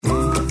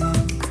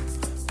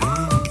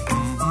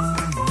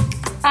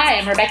Hi,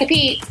 I'm Rebecca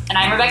Pete. And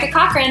I'm Rebecca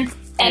Cochran.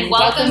 And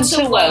welcome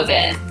to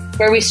Woven,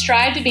 where we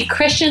strive to be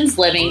Christians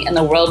living in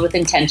the world with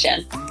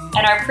intention.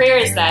 And our prayer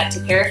is that,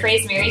 to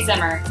paraphrase Mary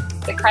Zimmer,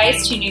 the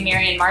Christ who knew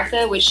Mary and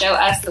Martha would show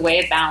us the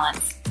way of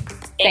balance.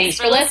 Thanks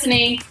for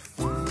listening.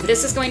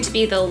 This is going to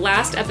be the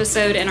last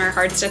episode in our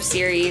Hard Stuff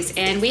series,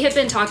 and we have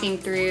been talking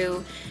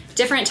through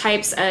different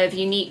types of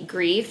unique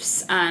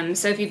griefs.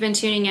 So if you've been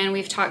tuning in,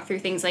 we've talked through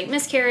things like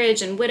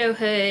miscarriage and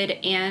widowhood,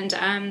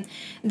 and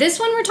this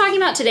one we're talking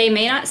about today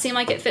may not seem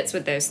like it fits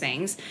with those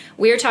things.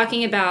 We are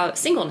talking about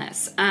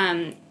singleness,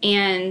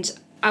 and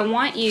I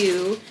want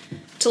you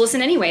to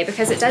listen anyway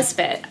because it does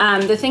fit.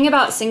 The thing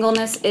about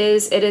singleness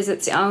is it is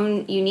its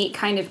own unique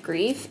kind of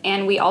grief,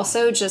 and we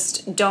also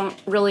just don't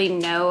really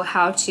know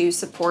how to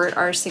support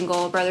our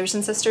single brothers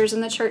and sisters in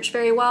the church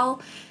very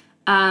well.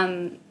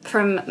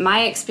 From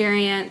my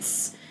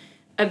experience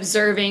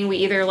observing, we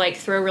either like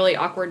throw really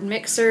awkward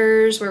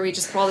mixers where we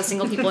just put all the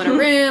single people in a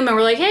room and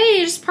we're like, hey,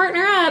 just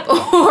partner up,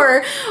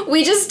 or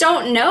we just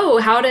don't know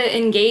how to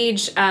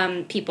engage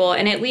people,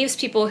 and it leaves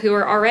people who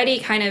are already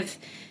kind of,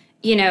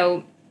 you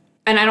know,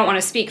 and I don't want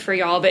to speak for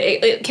y'all, but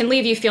it can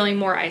leave you feeling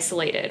more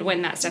isolated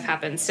when that stuff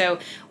happens. So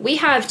we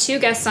have two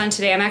guests on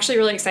today. I'm actually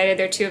really excited.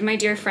 They're two of my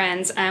dear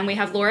friends. We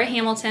have Laura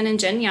Hamilton and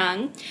Jen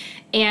Young.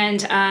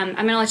 And I'm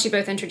going to let you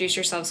both introduce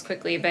yourselves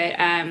quickly, but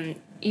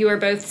you are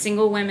both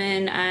single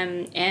women,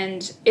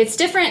 and it's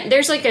different.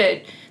 There's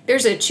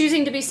a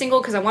choosing to be single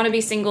because I want to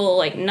be single,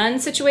 like, nun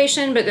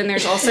situation, but then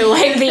there's also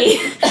like the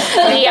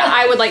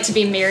I would like to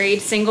be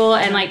married single,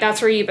 and like that's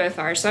where you both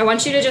are. So I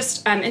want you to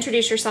just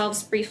introduce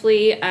yourselves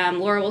briefly.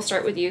 Laura, we'll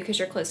start with you because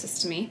you're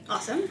closest to me.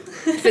 Awesome.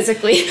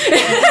 Physically.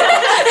 that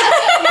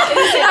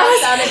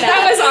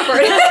was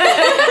awkward.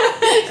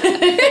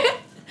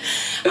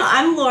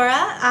 I'm Laura.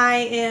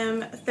 I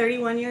am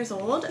 31 years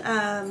old.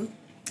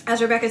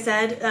 As Rebecca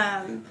said,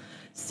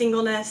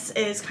 singleness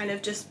is kind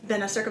of just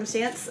been a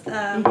circumstance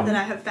that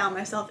I have found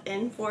myself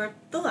in for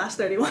the last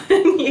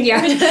 31 years.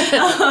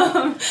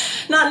 Yeah.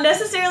 Not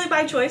necessarily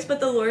by choice, but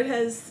the Lord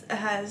has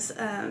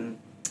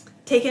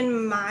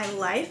taken my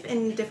life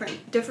in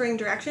differing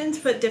directions,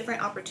 put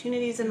different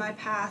opportunities in my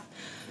path,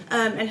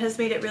 and has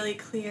made it really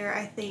clear,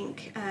 I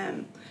think,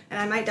 and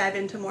I might dive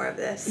into more of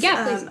this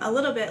a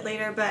little bit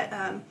later, but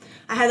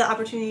I had the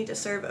opportunity to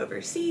serve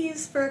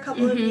overseas for a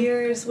couple of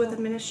years with a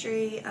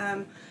ministry,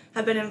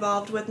 have been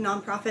involved with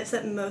nonprofits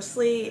that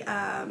mostly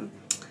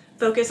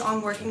focus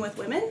on working with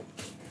women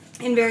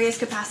in various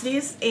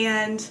capacities,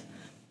 and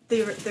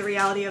the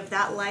reality of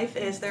that life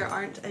is there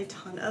aren't a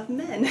ton of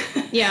men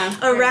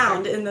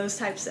around in those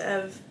types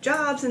of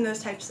jobs and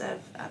those types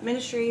of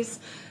ministries,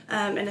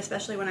 and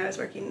especially when I was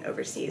working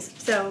overseas.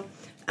 So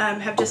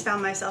have just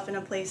found myself in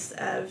a place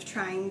of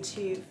trying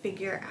to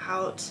figure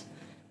out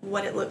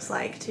what it looks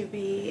like to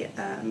be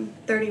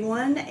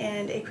 31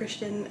 and a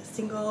Christian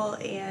single,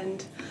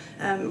 and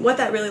what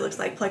that really looks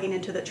like plugging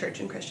into the church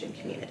and Christian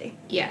community.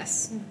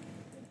 Yes.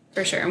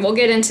 For sure. And we'll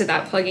get into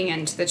that plugging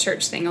into the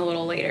church thing a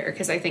little later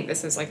because I think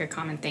this is like a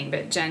common thing.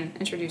 But Jen,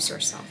 introduce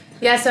yourself.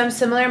 Yeah, so I'm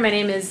similar. My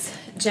name is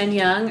Jen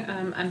Young.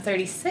 I'm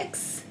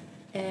 36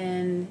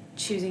 and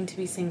choosing to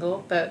be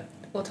single, but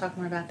we'll talk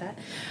more about that.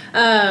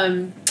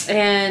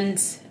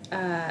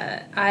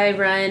 I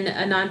run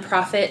a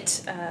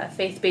nonprofit,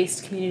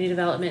 faith-based community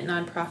development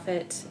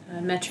nonprofit,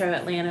 Metro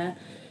Atlanta,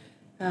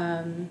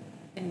 and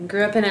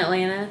grew up in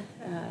Atlanta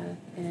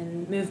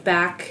and moved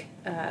back.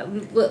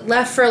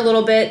 Left for a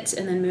little bit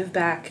and then moved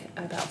back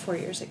about 4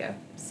 years ago.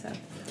 So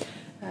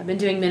I've been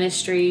doing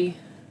ministry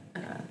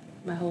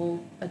my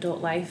whole adult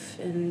life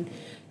in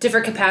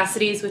different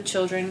capacities with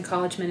children,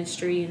 college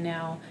ministry, and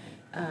now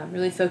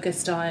really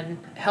focused on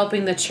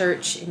helping the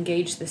church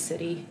engage the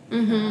city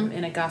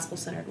in a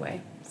gospel-centered way.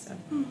 So,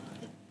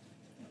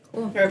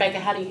 cool. Rebecca,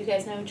 how do you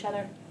guys know each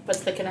other?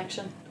 What's the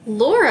connection?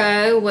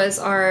 Laura was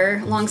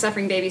our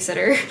long-suffering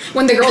babysitter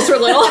when the girls were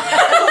little.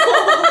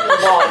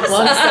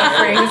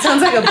 Long-suffering. It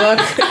sounds like a book.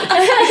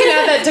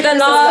 The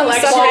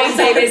long-suffering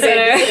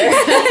babysitter.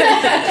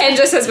 And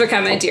just has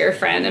become a dear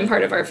friend and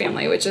part of our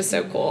family, which is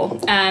so cool.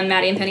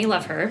 Maddie and Penny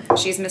love her.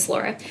 She's Miss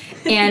Laura.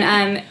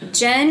 And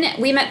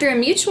Jen, we met through a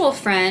mutual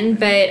friend,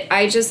 but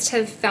I just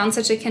have found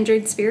such a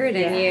kindred spirit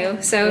in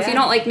you. So if you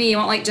don't like me, you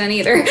won't like Jen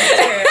either.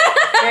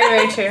 Very,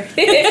 very true.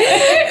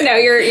 No,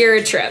 you're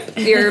a trip.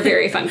 You're a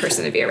very fun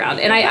person to be around.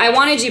 And I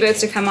wanted you both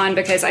to come on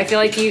because I feel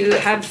like you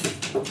have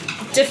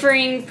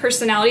differing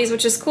personalities,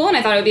 which is cool, and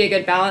I thought it would be a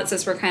good balance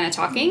as we're kind of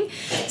talking.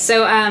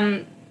 So,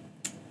 oh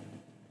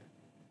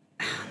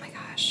my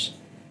gosh.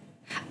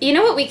 You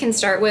know what we can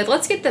start with?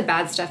 Let's get the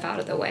bad stuff out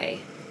of the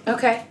way.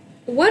 Okay.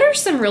 What are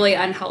some really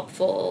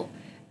unhelpful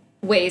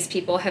ways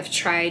people have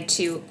tried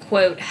to,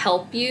 quote,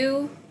 help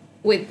you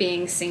with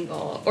being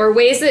single, or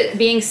ways that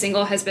being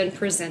single has been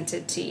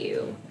presented to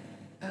you?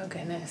 Oh,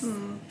 goodness.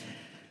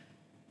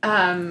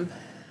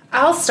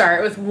 I'll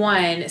start with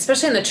one,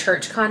 especially in the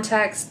church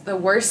context. The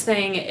worst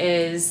thing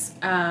is,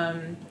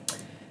 are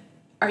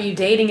you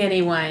dating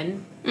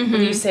anyone?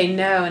 When you say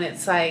no, and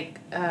it's like,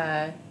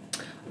 oh,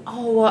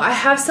 well, I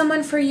have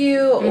someone for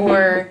you,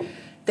 or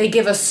they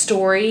give a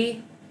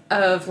story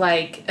of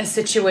like a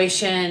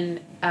situation,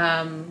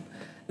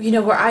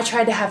 where I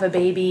tried to have a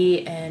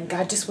baby and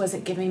God just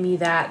wasn't giving me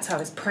that, so I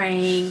was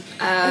praying,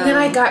 and then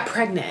I got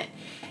pregnant,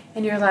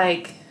 and you're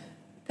like,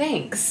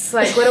 thanks.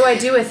 Like, what do I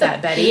do with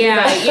that, Betty?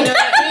 Yeah. Like, you know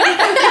what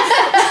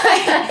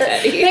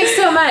I mean? Thanks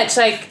so much.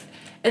 Like,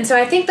 and so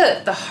I think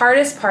that the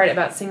hardest part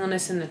about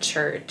singleness in the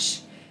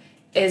church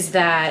is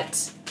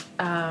that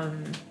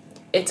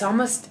it's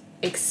almost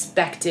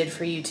expected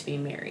for you to be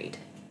married.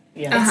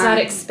 Yeah. It's not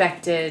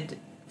expected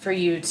for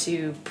you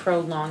to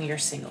prolong your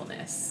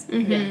singleness.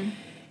 Mm-hmm. Yeah.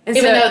 And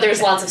even though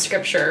there's lots of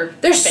scripture,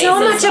 there's so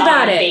much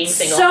about it.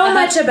 So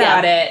much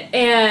about it.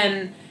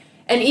 And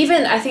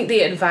even I think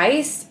the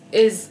advice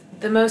is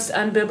the most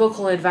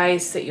unbiblical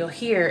advice that you'll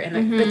hear,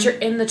 but you're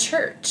in the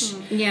church.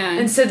 Mm-hmm. Yeah.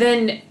 And so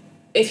then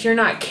if you're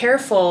not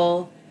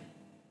careful,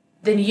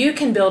 then you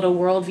can build a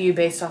worldview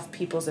based off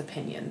people's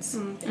opinions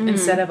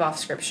instead of off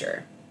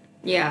scripture.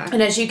 Yeah.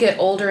 And as you get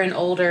older and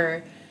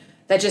older,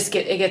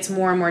 it gets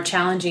more and more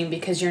challenging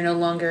because you're no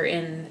longer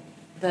in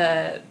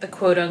the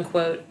quote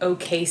unquote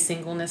okay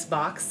singleness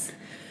box.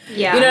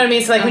 Yeah. You know what I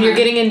mean? So like when you're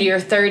getting into your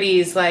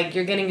 30s, like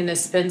you're getting into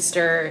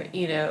spinster,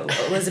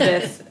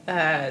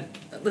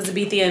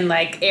 Elizabethan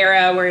like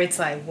era where it's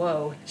like,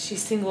 whoa,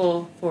 she's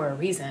single for a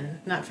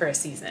reason, not for a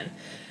season.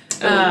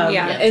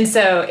 And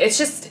so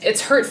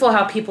it's hurtful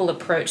how people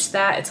approach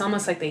that. It's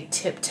almost like they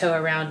tiptoe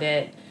around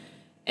it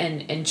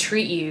and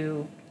treat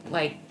you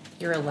like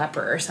you're a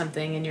leper or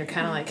something, and you're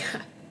kind of like,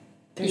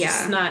 they're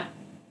just not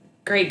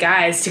great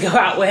guys to go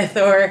out with,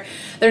 or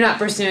they're not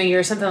pursuing you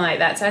or something like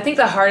that. So I think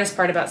the hardest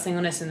part about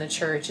singleness in the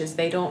church is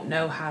they don't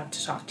know how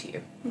to talk to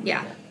you.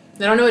 Yeah.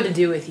 They don't know what to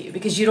do with you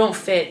because you don't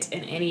fit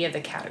in any of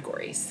the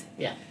categories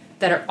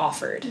that are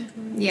offered,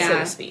 so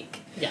to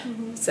speak. Yeah.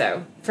 Mm-hmm.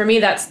 So for me,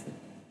 that's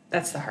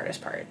the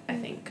hardest part, I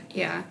think.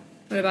 Yeah.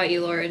 What about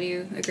you, Laura? Do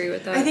you agree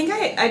with that? I think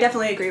I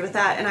definitely agree with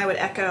that, and I would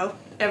echo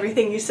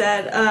everything you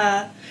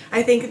said.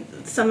 I think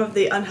some of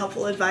the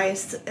unhelpful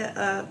advice,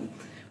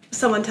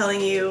 someone telling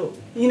you,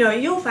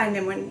 you'll find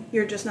him when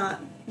you're just not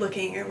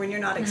looking or when you're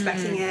not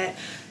expecting it.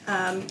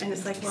 And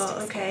it's like, well,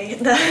 okay.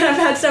 I've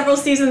had several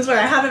seasons where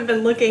I haven't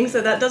been looking,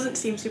 so that doesn't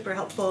seem super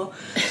helpful.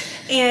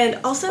 And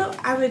also,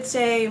 I would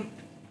say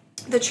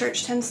the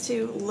church tends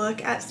to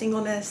look at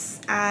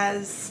singleness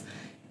as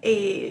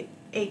a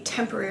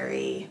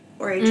temporary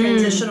or a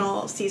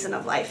transitional season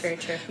of life. Very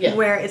true. Yeah.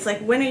 Where it's like,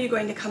 when are you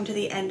going to come to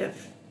the end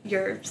of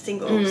your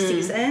single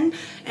season,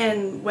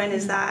 and when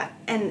is that?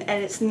 And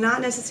it's not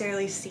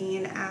necessarily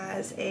seen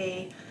as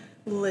a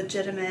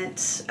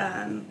legitimate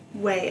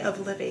way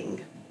of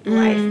living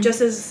life,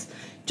 just as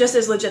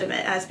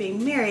legitimate as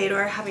being married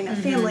or having a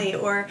family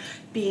or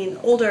being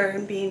older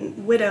and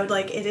being widowed.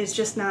 Like, it is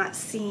just not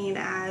seen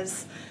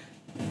as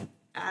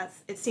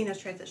it's seen as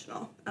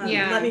transitional.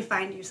 Let me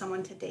find you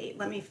someone to date.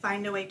 Let me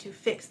find a way to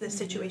fix this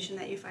situation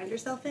that you find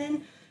yourself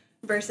in,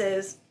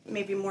 versus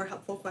maybe more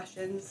helpful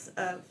questions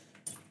of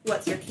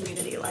what's your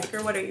community like,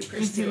 or what are you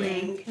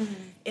pursuing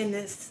in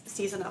this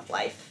season of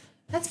life.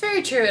 That's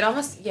very true. It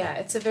almost,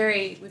 it's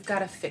we've got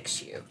to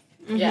fix you.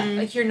 Yeah.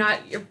 Like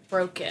you're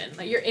broken,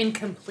 like you're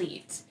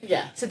incomplete.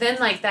 Yeah. So then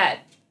like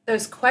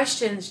those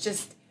questions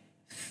just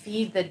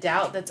feed the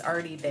doubt that's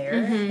already there,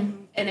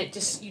 and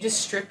you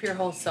just strip your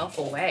whole self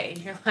away,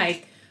 and you're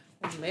like,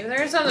 well, maybe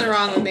there's something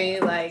wrong with me,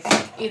 like,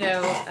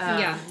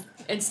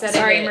 instead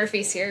Sorry, of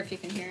Murphy's here if you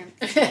can hear him.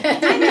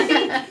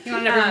 You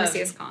want everyone to see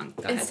his Kong.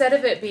 Go instead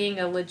of it being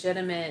a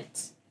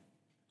legitimate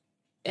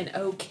and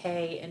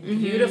okay and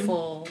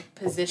beautiful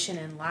position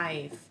in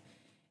life,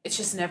 it's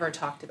just never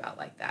talked about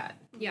like that.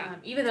 Yeah.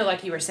 Even though,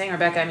 like you were saying,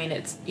 Rebecca, I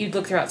mean, you'd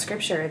look throughout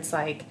scripture, it's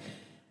like,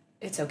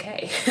 it's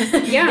okay.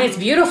 Yeah. And it's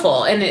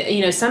beautiful.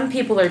 And, some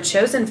people are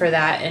chosen for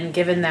that and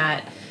given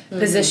that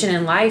position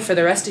in life for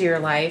the rest of your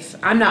life.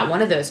 I'm not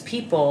one of those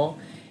people.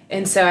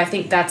 And so I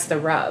think that's the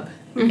rub,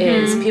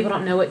 is people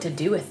don't know what to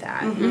do with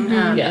that.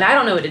 And I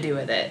don't know what to do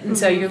with it. And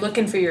so you're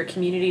looking for your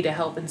community to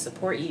help and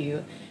support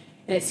you.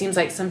 And it seems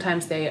like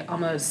sometimes they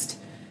almost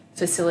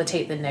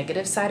facilitate the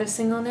negative side of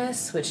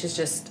singleness, which is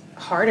just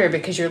harder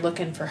because you're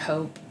looking for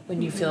hope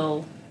when you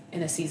feel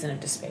in a season of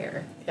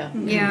despair.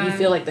 Yeah. You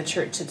feel like the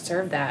church should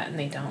serve that, and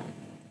they don't.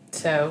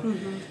 So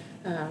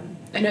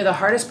I know the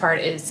hardest part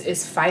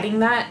is fighting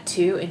that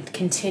too, and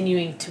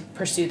continuing to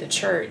pursue the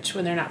church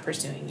when they're not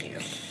pursuing you.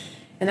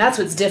 And that's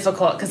what's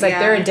difficult, because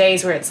there are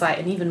days where it's like,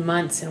 and even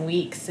months and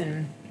weeks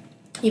and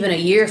even a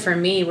year for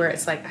me, where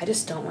it's like, I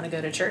just don't want to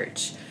go to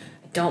church.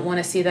 I don't want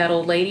to see that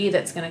old lady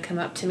that's going to come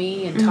up to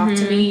me and talk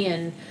to me,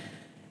 and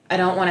I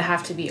don't want to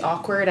have to be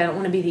awkward. I don't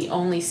want to be the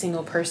only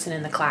single person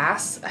in the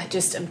class.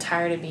 I'm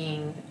tired of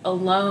being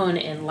alone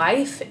in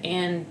life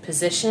and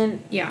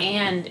position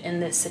and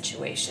in this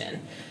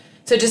situation.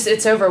 So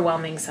it's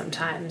overwhelming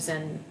sometimes,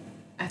 and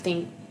I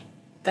think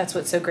that's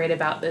what's so great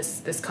about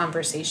this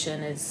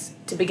conversation, is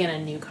to begin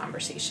a new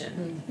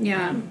conversation.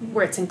 Yeah.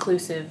 Where it's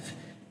inclusive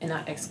and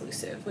not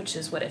exclusive, which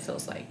is what it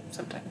feels like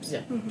sometimes.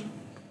 Yeah.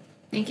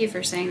 Thank you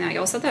for saying that.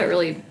 Y'all said that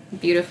really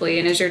beautifully,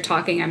 and as you're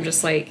talking, I'm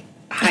just like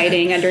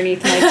hiding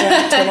underneath my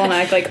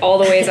turtleneck, like all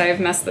the ways I've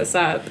messed this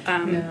up.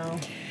 No.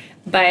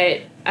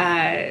 But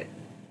I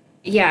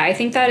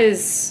think that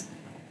is...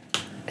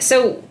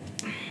 So,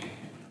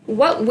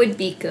 what would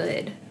be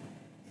good?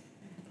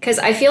 Because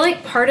I feel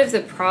like part of the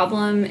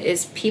problem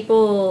is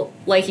people,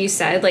 like you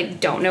said, like,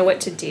 don't know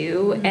what to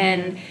do. Mm-hmm.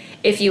 And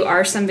if you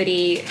are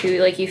somebody who,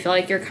 like, you feel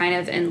like you're kind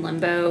of in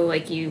limbo,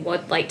 like, you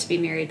would like to be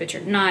married, but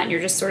you're not, and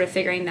you're just sort of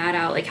figuring that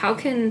out, like, how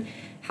can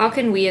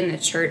we in the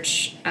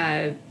church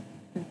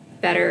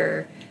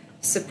better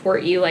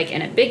support you, like,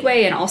 in a big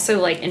way and also,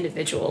 like,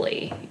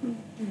 individually?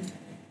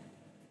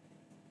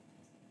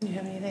 You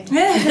have anything?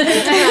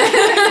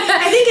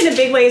 I think in a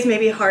big way is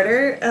maybe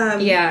harder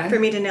for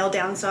me to nail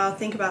down, so I'll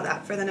think about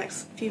that for the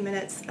next few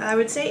minutes. I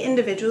would say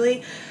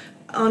individually,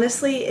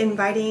 honestly,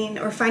 inviting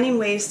or finding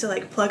ways to,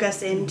 like, plug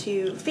us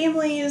into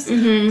families,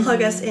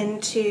 plug us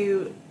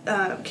into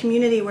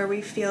community where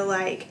we feel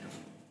like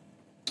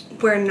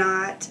we're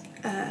not...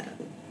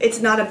 it's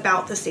not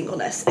about the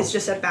singleness. It's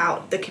just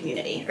about the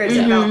community, or it's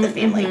about the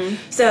family.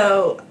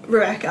 So,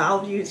 Rebecca,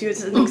 I'll use you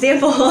as an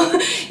example.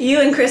 You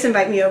and Chris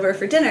invite me over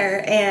for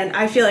dinner, and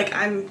I feel like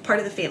I'm part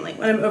of the family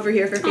when I'm over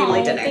here for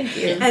family dinner. Thank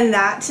you. And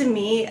that, to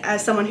me,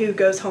 as someone who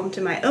goes home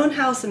to my own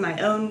house and my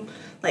own,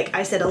 like,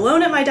 I sit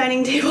alone at my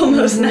dining table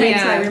most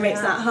nights, my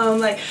roommate's not home,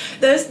 like,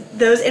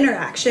 those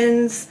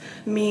interactions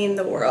mean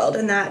the world,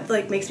 and that,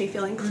 like, makes me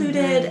feel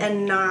included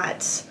and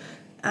not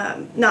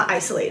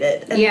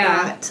isolated and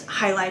not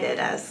highlighted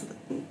as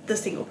the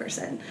single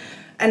person.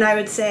 And I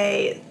would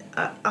say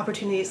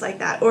opportunities like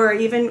that, or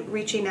even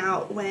reaching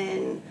out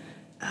when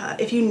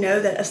if you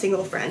know that a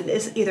single friend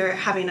is either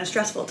having a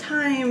stressful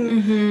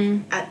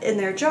time in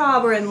their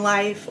job or in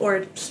life,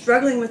 or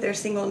struggling with their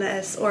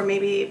singleness, or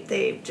maybe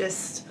they've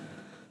just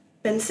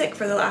been sick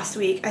for the last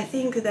week. I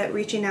think that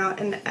reaching out,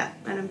 and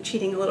I'm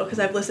cheating a little because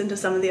I've listened to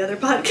some of the other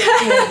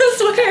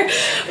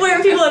podcasts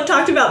where people have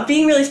talked about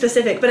being really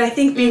specific, but I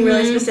think being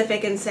really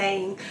specific and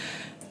saying,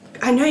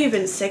 I know you've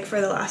been sick for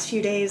the last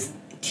few days.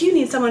 Do you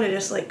need someone to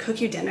just, like,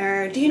 cook you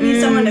dinner? Do you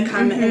need someone to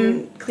come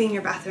and clean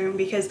your bathroom?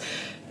 Because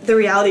the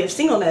reality of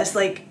singleness,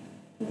 like,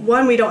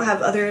 one, we don't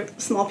have other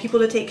small people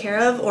to take care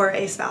of or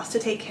a spouse to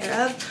take care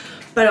of.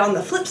 But on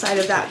the flip side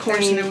of that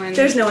coin,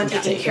 there's no one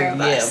taking care of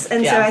us.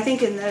 And so I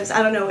think in those,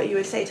 I don't know what you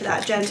would say to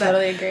that, Jen,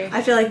 totally agree.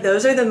 I feel like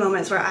those are the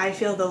moments where I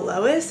feel the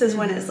lowest, is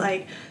when it's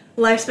like,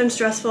 life's been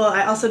stressful,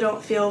 I also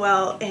don't feel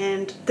well,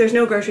 and there's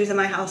no groceries in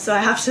my house, so I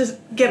have to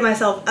get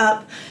myself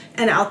up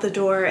and out the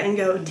door and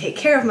go take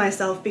care of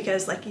myself,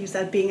 because, like you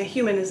said, being a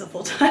human is a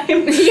full-time job.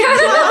 You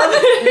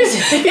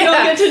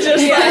don't get to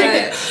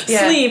just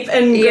sleep,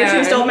 and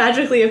groceries don't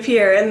magically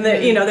appear, and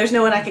there's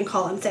no one I can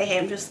call and say, hey,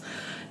 I'm just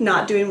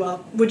not doing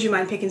well, would you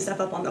mind picking stuff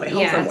up on the way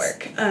home from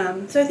work?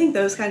 So I think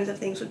those kinds of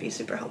things would be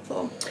super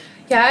helpful.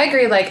 Yeah, I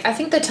agree. Like, I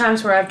think the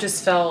times where I've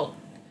just felt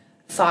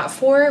thought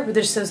for, where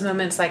there's those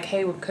moments like,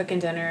 hey, we're cooking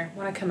dinner,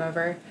 want to come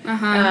over?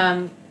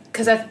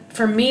 Because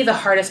for me, the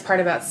hardest part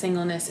about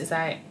singleness is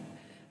I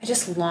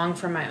just long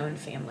for my own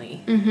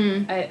family.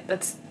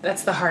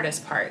 That's the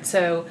hardest part.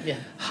 So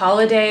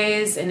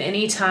holidays and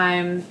any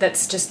time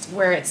that's just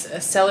where it's a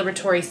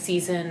celebratory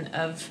season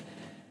of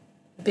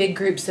big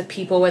groups of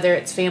people, whether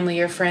it's family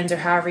or friends or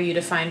however you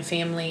define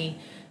family,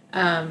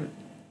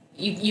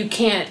 you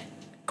can't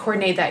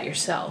coordinate that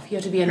yourself. You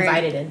have to be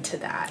invited into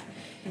that.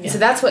 Yeah. So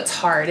that's what's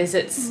hard, is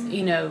it's,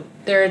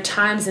 there are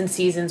times and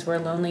seasons where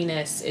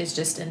loneliness is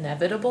just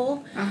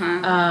inevitable.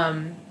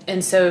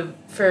 And so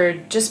for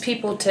just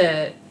people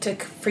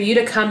for you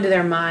to come to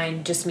their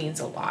mind just means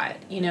a lot,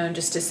 and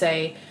just to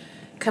say,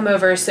 come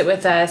over, sit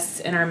with us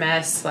in our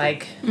mess,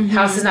 like,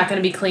 house is not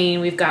going to be clean,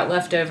 we've got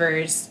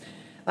leftovers.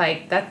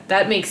 Like,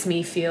 that makes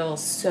me feel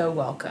so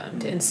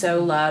welcomed and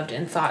so loved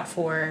and thought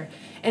for.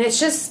 And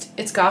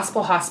it's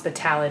gospel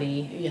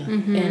hospitality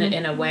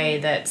in a way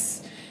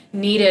that's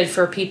needed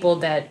for people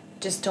that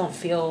just don't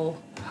feel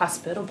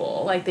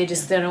hospitable. Like, they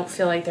don't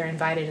feel like they're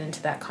invited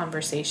into that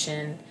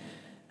conversation.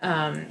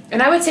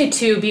 And I would say,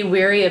 too, be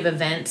wary of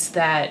events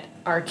that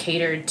are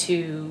catered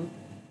to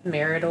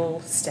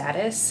marital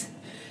status.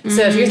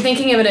 So if you're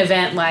thinking of an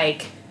event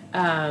like,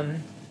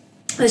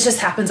 this just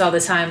happens all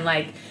the time,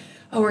 like,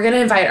 oh, we're going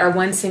to invite our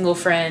one single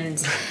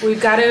friend.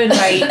 We've got to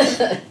invite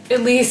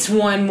at least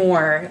one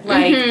more.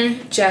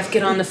 Like, Jeff,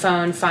 get on the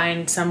phone,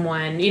 find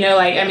someone.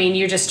 I mean,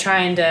 you're just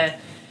trying to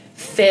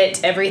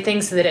fit everything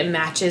so that it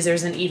matches.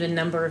 There's an even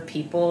number of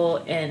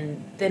people,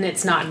 and then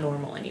it's not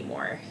normal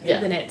anymore.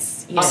 Then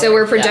it's... So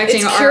we're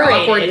projecting our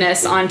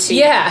awkwardness onto...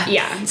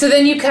 Yeah. So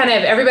then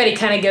everybody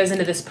kind of goes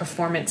into this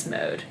performance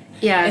mode.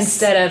 Yes.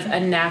 Instead of a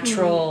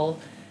natural...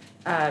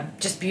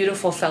 just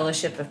beautiful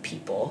fellowship of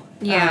people.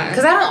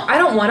 Because I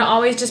don't want to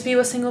always just be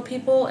with single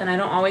people, and I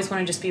don't always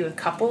want to just be with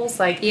couples.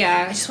 Like,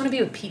 I just want to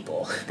be with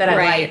people that I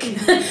like.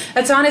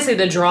 That's honestly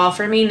the draw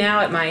for me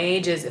now at my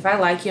age, is if I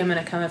like you, I'm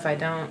going to come. If I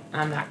don't,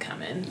 I'm not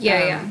coming.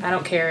 I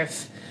don't care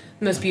if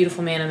the most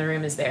beautiful man in the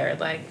room is there.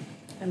 Like,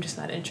 I'm just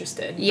not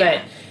interested.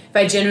 But if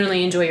I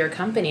genuinely enjoy your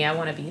company, I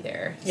want to be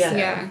there.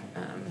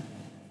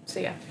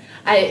 So,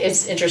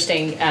 It's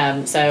interesting.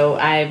 So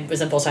I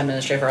was in full-time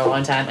ministry for a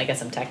long time. I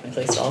guess I'm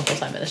technically still in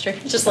full-time ministry.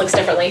 It just looks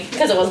differently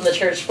because it wasn't the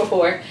church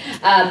before.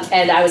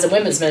 And I was in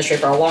women's ministry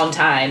for a long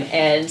time.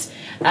 And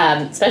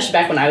especially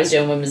back when I was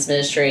doing women's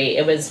ministry,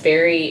 it was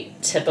very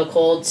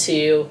typical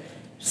to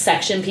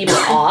section people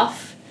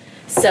off.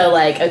 So,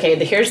 like,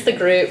 okay, here's the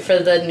group for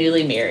the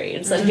newly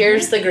marrieds, and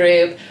here's the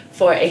group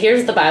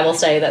here's the Bible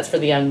study that's for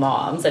the young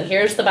moms, and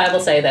here's the Bible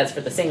study that's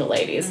for the single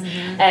ladies,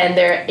 and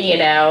they're,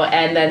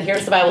 and then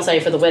here's the Bible study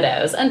for the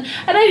widows, and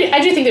I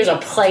do think there's a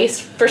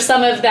place for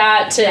some of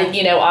that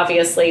to,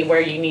 obviously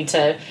where you need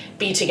to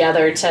be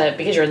together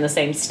because you're in the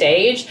same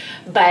stage,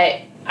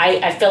 but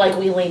I feel like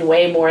we lean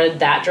way more in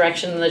that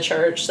direction in the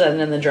church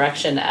than in the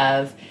direction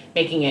of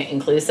making it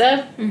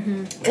inclusive,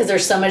 because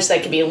there's so much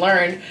that can be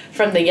learned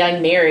from the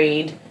young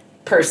married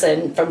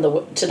person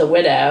to the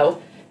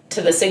widow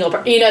to the single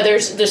person.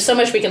 There's so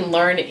much we can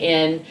learn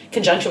in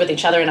conjunction with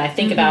each other, and I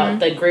think about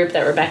the group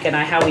that Rebecca and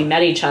I, how we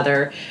met each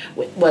other,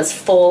 was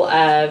full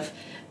of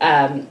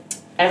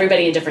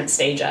everybody in different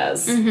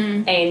stages.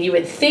 And you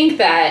would think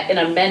that in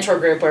a mentor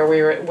group where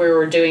we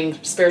were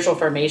doing spiritual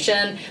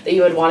formation, that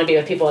you would want to be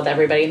with people with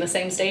everybody in the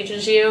same stage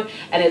as you.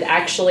 And it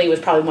actually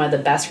was probably one of the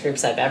best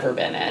groups I've ever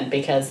been in,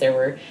 because there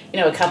were,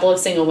 a couple of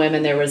single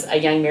women. There was a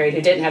young married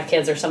who didn't have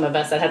kids, or some of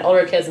us that had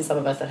older kids and some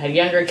of us that had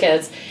younger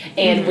kids.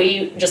 And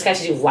we just got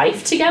to do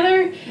life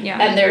together. Yeah.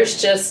 And there's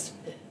just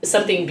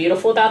something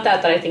beautiful about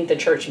that I think the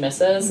church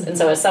misses. And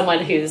so as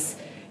someone who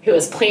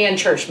has planned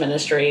church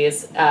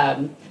ministries,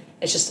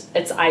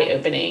 it's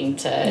eye-opening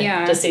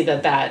to see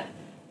that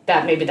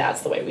maybe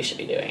that's the way we should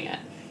be doing it.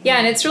 Yeah,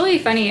 and it's really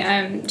funny,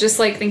 just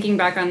like thinking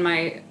back on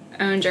my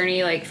own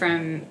journey, like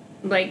from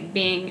like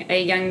being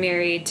a young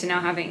married to now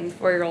having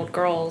 4-year-old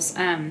girls,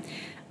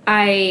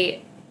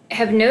 I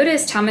have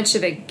noticed how much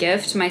of a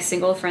gift my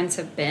single friends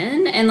have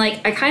been. And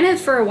like, I kind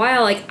of, for a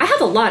while, like, I have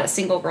a lot of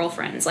single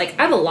girlfriends, like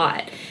I have a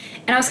lot.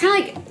 And I was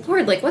kind of like,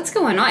 Lord, like, what's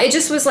going on? It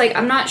just was like,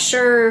 I'm not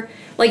sure,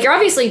 like, you're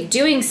obviously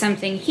doing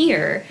something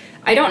here.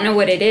 I don't know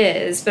what it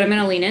is, but I'm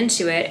going to lean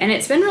into it. And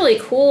it's been really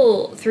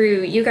cool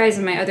through you guys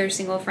and my other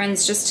single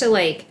friends just to,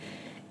 like,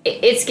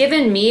 it's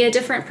given me a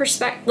different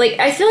perspective. Like,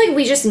 I feel like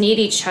we just need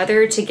each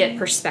other to get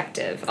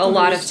perspective a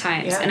lot of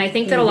times. Yeah. And I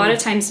think that a lot of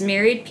times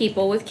married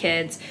people with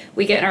kids,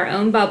 we get in our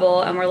own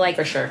bubble and we're like,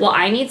 for sure. Well,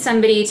 I need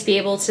somebody to be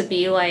able to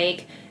be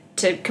like,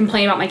 to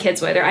complain about my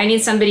kids with, or I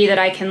need somebody that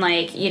I can,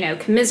 like,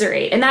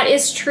 commiserate. And that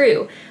is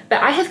true.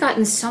 But I have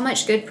gotten so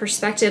much good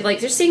perspective. Like,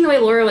 just seeing the way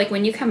Laura, like,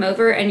 when you come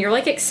over and you're,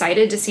 like,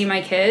 excited to see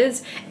my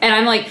kids, and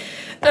I'm like,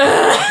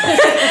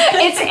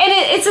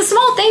 it's a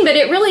small thing, but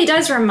it really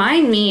does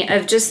remind me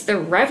of just the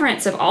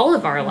reverence of all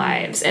of our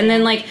lives. And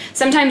then, like,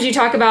 sometimes you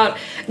talk about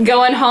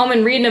going home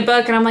and reading a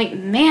book, and I'm like,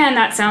 man,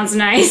 that sounds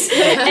nice.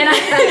 And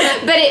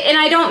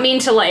I don't mean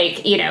to,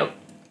 like,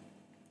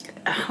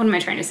 what am I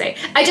trying to say?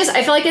 I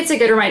feel like it's a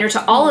good reminder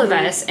to all of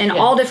us in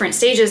all different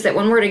stages that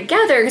when we're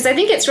together, because I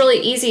think it's really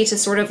easy to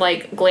sort of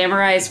like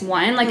glamorize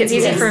one. Like, it's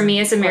easy for me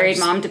as a married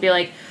mom to be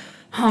like,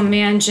 oh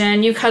man,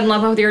 Jen, you cuddle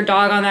up with your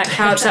dog on that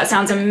couch. That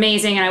sounds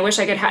amazing. And I wish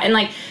I could have, and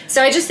like,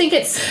 so I just think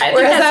it's,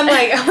 whereas I'm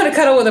like, I want to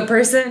cuddle with a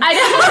person. I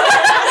know.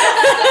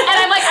 And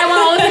I'm like, I want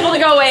all the people to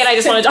go away and I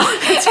just want a dog.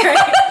 That's great.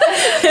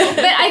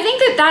 But I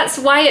think that's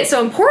why it's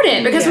so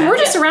important, because when we're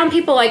just around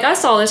people like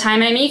us all the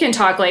time, and I mean, you can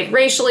talk like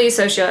racially,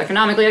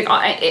 socioeconomically,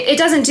 like it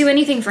doesn't do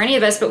anything for any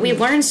of us, but we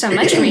learn so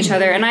much from each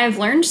other, and I've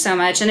learned so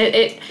much, and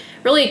it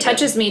really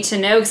touches me to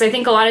know, because I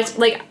think a lot of,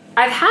 like,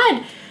 I've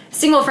had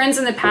single friends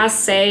in the past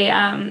say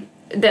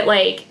that,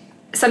 like,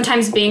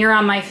 sometimes being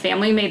around my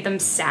family made them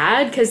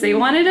sad because they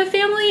wanted a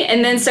family,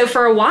 and then so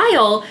for a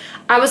while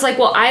I was like,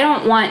 well, I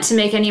don't want to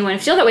make anyone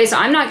feel that way, so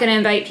I'm not going to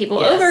invite people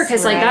over,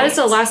 because like that is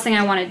the last thing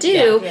I want to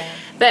do.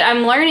 But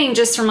I'm learning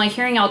just from like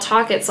hearing y'all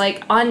talk, it's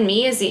like on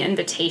me is the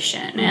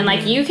invitation, and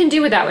like you can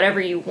do with that whatever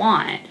you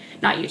want.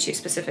 Not you two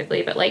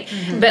specifically, but like,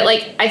 but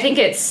like I think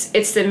it's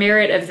the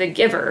merit of the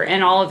giver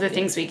and all of the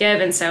things we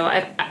give, and so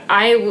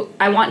I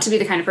want to be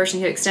the kind of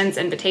person who extends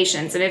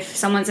invitations, and if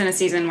someone's in a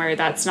season where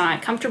that's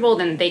not comfortable,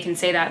 then they can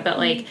say that. But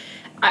like,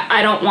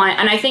 I don't want,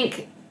 and I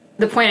think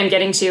the point I'm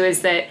getting to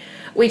is that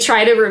we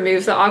try to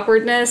remove the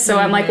awkwardness. So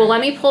I'm like, well,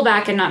 let me pull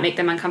back and not make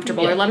them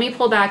uncomfortable, or let me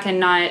pull back and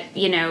not,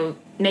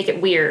 make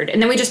it weird.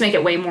 And then we just make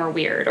it way more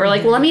weird. Or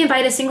like, well, let me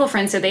invite a single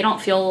friend so they don't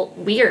feel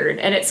weird.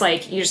 And it's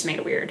like, you just made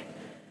it weird.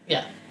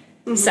 Yeah.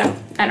 So,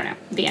 I don't know,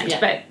 the end.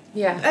 But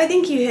I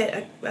think you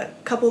hit a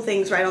couple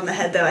things right on the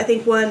head, though. I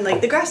think one,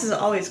 like, the grass is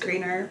always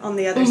greener on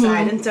the other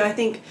side. And so I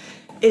think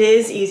it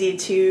is easy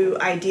to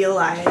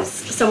idealize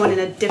someone in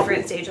a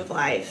different stage of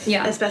life,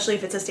 especially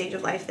if it's a stage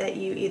of life that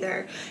you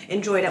either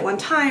enjoyed at one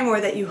time or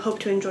that you hope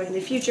to enjoy in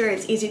the future.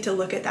 It's easy to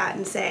look at that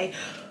and say,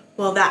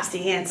 well, that's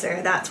the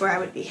answer. That's where I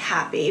would be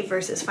happy,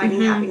 versus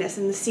finding happiness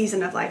in the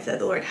season of life that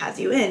the Lord has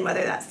you in,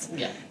 whether that's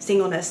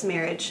singleness,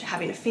 marriage,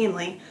 having a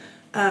family.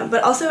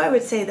 But also I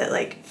would say that,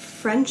 like,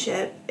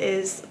 friendship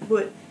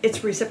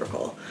it's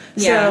reciprocal.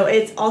 So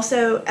it's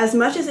also, as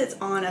much as it's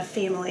on a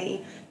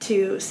family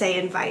to, say,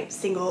 invite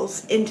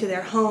singles into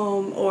their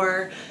home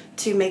or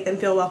to make them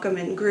feel welcome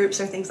in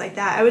groups or things like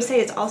that, I would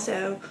say it's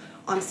also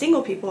on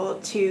single people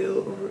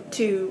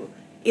to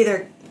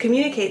either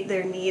communicate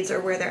their needs or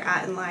where they're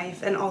at in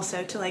life, and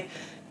also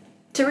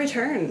to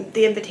return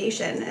the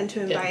invitation and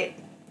to invite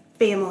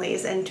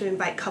families and to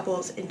invite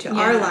couples into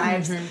our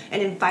lives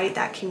and invite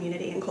that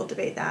community and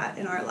cultivate that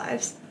in our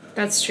lives.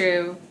 That's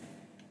true.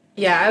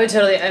 Yeah, I would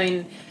totally, I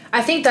mean,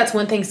 I think that's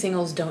one thing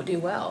singles don't do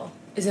well,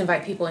 is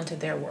invite people into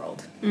their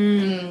world.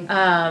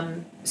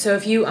 So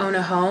if you own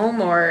a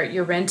home or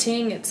you're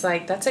renting, it's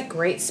like, that's a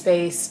great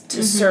space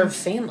to serve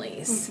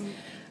families.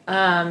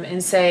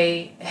 And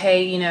say,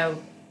 hey, you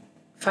know,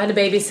 find a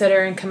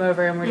babysitter and come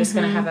over and we're just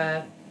going to have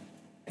a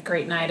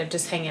great night of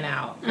just hanging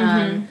out.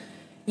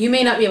 You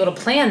may not be able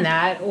to plan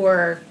that,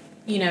 or,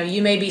 you know,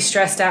 you may be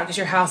stressed out because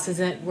your house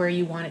isn't where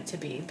you want it to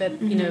be. But,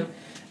 you know,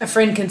 a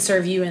friend can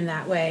serve you in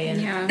that way.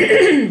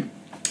 And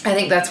I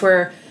think that's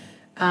where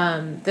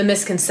the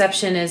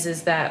misconception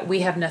is that we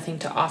have nothing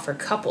to offer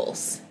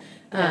couples,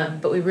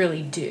 but we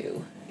really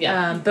do.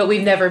 But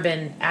we've never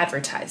been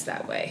advertised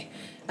that way.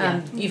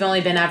 You've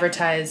only been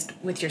advertised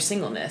with your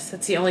singleness.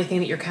 That's the only thing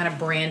that you're kind of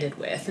branded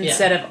with,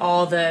 instead of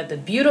all the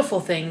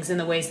beautiful things and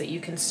the ways that you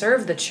can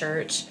serve the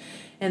church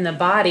and the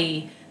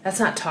body. That's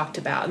not talked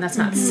about, and that's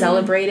not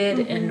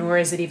celebrated, and nor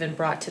is it even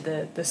brought to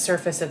the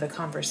surface of the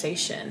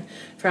conversation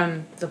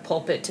from the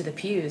pulpit to the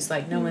pews.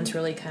 Like, no one's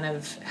really kind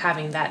of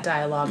having that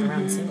dialogue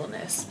around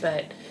singleness.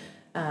 But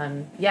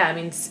I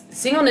mean,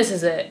 singleness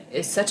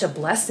is such a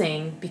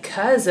blessing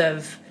because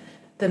of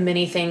the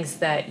many things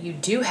that you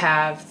do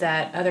have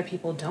that other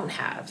people don't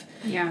have.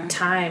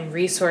 Time,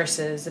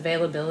 resources,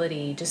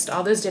 availability, just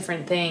all those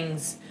different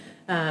things.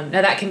 Now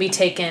that can be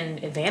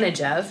taken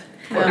advantage of,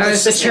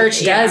 which the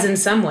church does in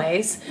some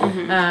ways,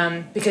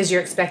 because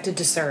you're expected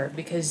to serve,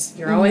 because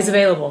you're always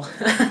available.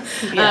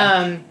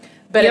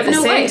 But at the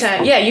same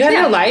time, you have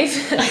no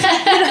life. You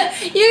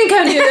can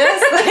come do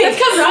this. Like,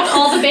 come rock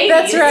all the babies.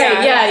 That's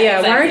right. Yeah.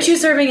 Exactly. Why aren't you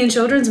serving in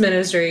children's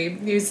ministry?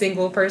 You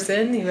single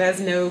person who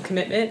has no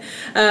commitment.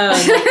 So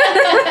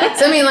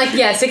I mean, like,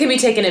 yes, it can be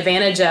taken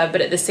advantage of,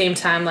 but at the same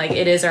time, like,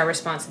 it is our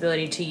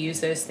responsibility to use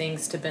those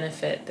things to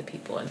benefit the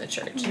people in the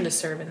church and to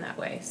serve in that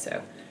way.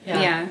 So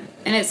and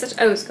it's such.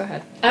 Oh, go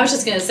ahead. I was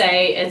just gonna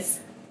say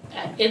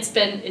it's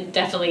been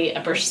definitely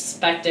a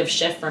perspective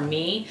shift for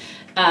me.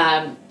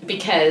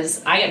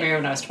 Because I got married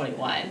when I was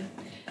 21.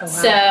 Oh, wow.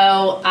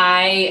 So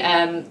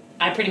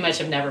I pretty much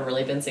have never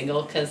really been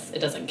single because it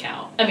doesn't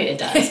count. I mean, it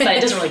does, but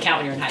it doesn't really count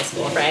when you're in high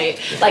school, right?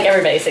 Like,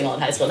 everybody's single in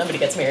high school. Nobody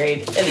gets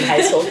married in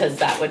high school because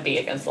that would be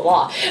against the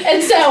law.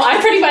 And so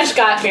I pretty much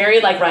got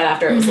married, like, right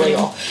after it was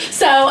legal.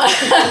 So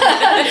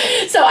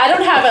so I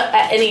don't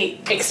have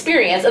any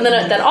experience. And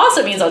then that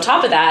also means, on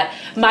top of that,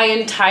 my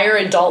entire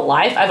adult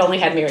life, I've only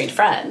had married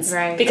friends.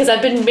 Right. Because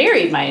I've been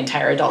married my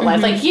entire adult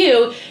life. Like,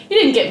 you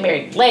didn't get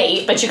married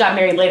late, but you got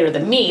married later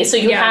than me. So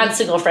you had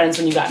single friends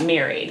when you got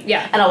married.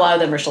 Yeah. And a lot of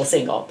them are still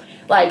single.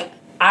 Like,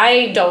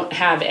 I don't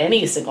have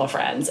any single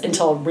friends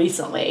until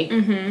recently.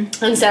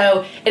 And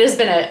so it has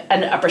been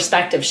a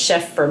perspective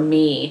shift for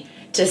me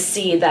to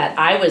see that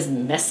I was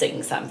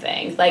missing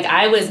something. Like,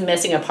 I was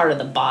missing a part of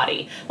the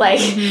body. Like,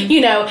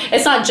 you know,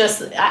 it's not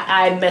just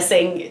I'm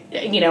missing,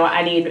 you know,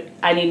 I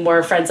need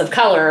more friends of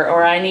color,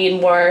 or I need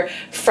more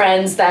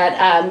friends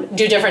that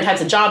do different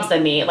types of jobs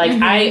than me.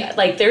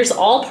 Like, there's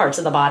all parts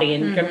of the body,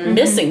 and you're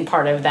missing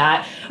part of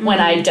that when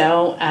I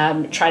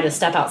don't try to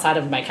step outside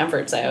of my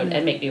comfort zone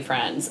and make new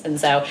friends. And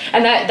so,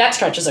 and that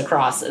stretches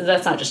across.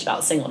 That's not just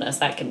about singleness.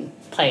 That can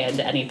play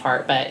into any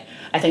part, but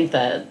I think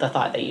the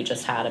thought that you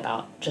just had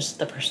about just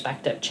the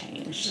perspective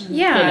change,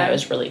 you know,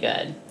 is really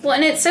good. Well,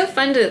 and it's so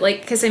fun to,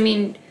 like, because I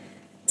mean,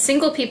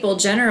 single people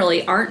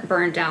generally aren't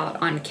burned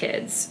out on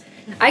kids.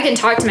 I can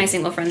talk to my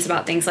single friends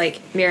about things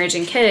like marriage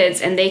and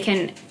kids, and they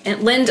can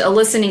lend a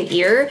listening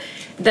ear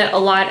that a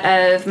lot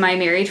of my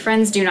married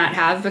friends do not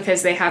have,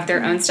 because they have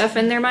their own stuff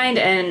in their mind.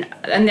 And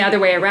the other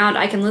way around,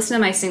 I can listen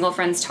to my single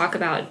friends talk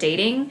about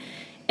dating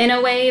in a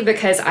way,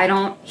 because I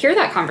don't hear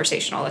that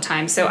conversation all the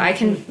time. So I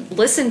can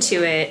listen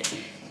to it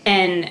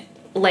and,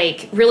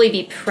 like, really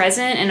be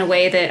present in a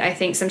way that I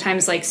think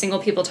sometimes, like, single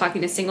people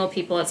talking to single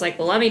people, it's like,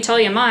 well, let me tell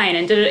you mine.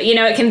 And, you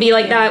know, it can be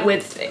like that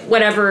with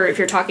whatever, if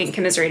you're talking,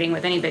 commiserating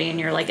with anybody in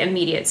your, like,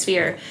 immediate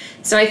sphere.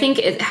 So I think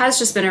it has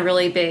just been a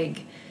really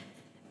big,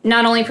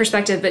 not only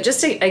perspective, but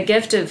just a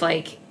gift of,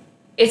 like,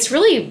 it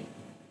really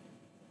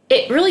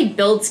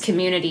builds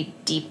community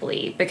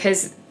deeply,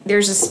 because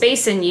there's a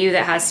space in you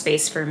that has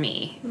space for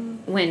me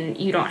when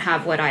you don't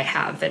have what I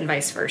have, and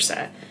vice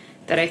versa,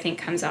 that I think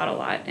comes out a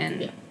lot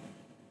in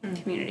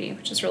community,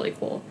 which is really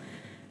cool.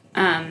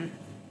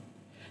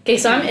 Okay,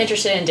 so I'm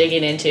interested in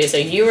digging into,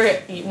 so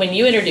when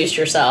you introduced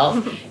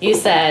yourself, you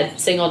said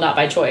single not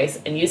by choice,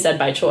 and you said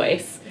by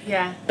choice.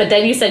 Yeah. But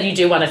then you said you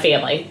do want a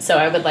family, so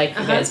I would like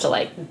you guys to,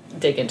 like,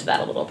 dig into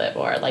that a little bit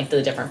more, like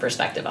the different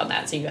perspective on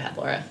that. So you go ahead,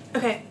 Laura.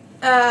 Okay.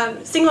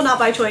 Single not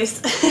by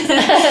choice.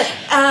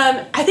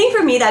 I think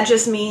for me that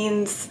just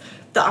means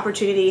the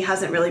opportunity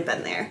hasn't really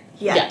been there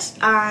yet.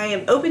 Yeah. I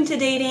am open to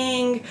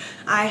dating.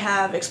 I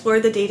have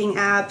explored the dating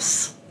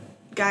apps.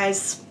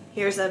 Guys,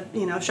 here's a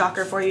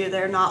shocker for you,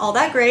 they're not all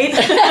that great.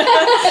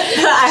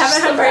 I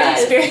haven't had great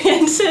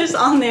experiences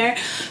on there,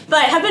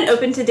 but have been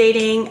open to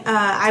dating.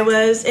 I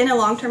was in a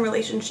long-term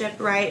relationship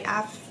right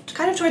after,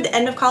 kind of toward the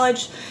end of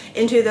college,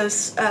 into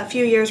those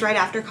few years right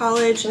after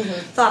college.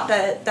 Thought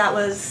that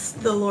was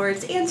the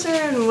Lord's answer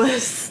and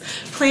was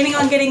planning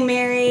on getting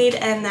married,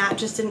 and that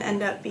just didn't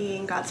end up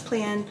being God's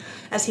plan,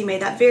 as he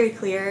made that very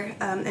clear,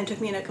 and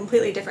took me in a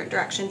completely different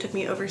direction, took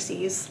me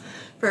overseas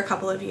for a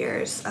couple of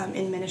years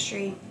in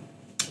ministry.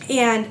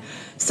 And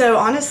so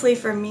honestly,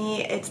 for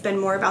me, it's been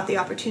more about the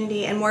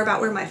opportunity and more about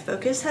where my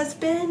focus has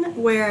been,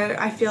 where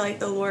I feel like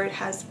the Lord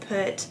has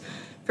put,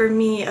 for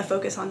me, a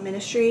focus on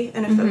ministry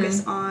and a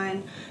focus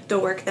on the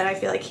work that I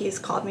feel like he's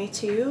called me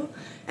to.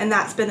 And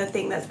that's been the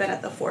thing that's been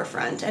at the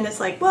forefront. And it's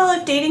like, well,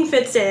 if dating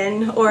fits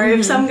in, or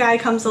if some guy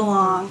comes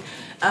along,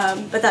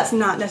 but that's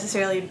not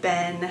necessarily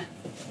been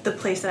the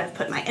place that I've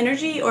put my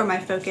energy or my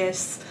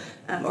focus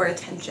or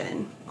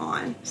attention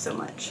on so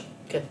much.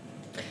 Good.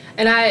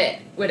 And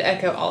I would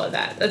echo all of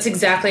that. That's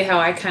exactly how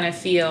I kind of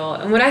feel.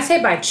 And when I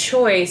say by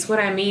choice, what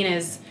I mean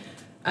is,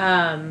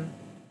 I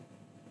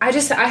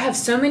have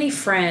so many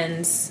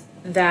friends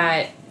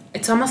that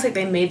it's almost like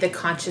they made the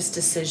conscious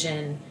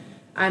decision,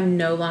 I'm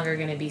no longer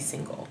going to be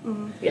single.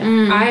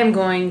 I am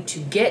going to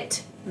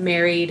get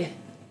married.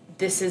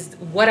 This is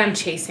what I'm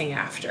chasing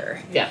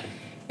after. Yeah.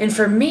 And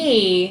for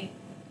me,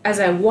 as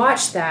I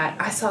watched that,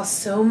 I saw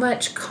so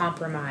much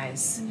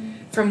compromise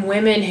from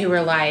women who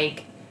were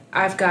like,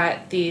 I've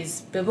got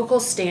these biblical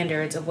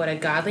standards of what a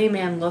godly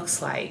man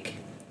looks like.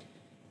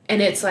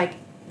 And it's like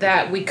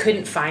that we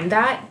couldn't find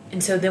that.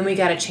 And so then we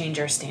got to change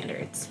our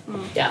standards.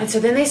 Yeah. And so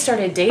then they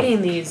started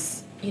dating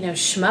these,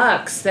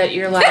 schmucks that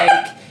you're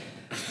like,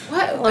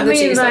 what? I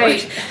mean,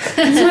 like,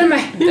 it's one of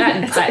my,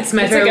 it's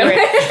my favorite word.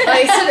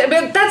 Like, so,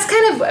 but that's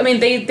kind of,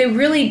 they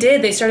really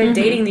did. They started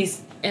dating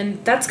these,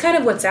 and that's kind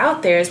of what's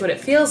out there is what it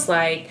feels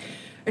like.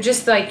 Or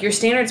just like your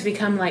standards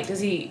become like, does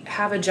he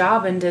have a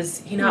job and does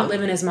he not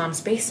live in his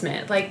mom's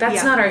basement? Like,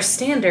 that's not our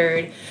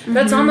standard.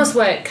 That's almost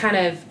what kind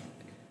of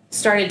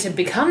started to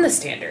become the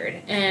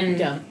standard.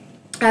 And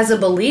as a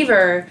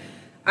believer,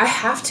 I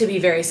have to be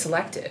very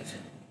selective.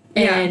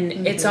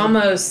 And it's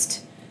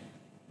almost,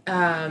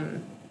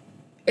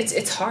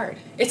 it's hard.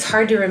 It's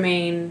hard to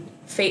remain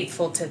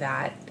faithful to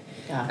that,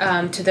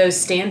 to those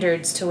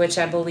standards to which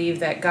I believe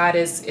that God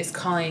is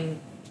calling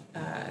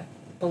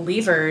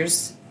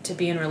believers to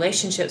be in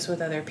relationships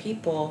with other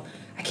people.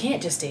 I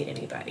can't just date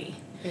anybody.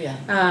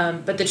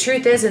 But the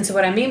truth is, and so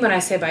what I mean when I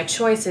say by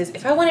choice is,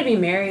 if I want to be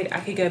married, I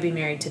could go be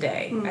married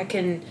today. I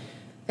can,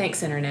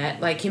 thanks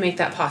internet, like you make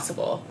that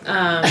possible. You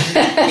know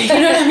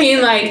what I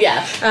mean? Like,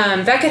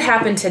 that could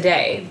happen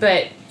today.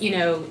 But,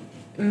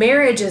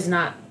 marriage is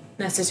not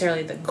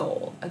necessarily the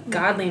goal. A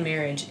godly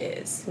marriage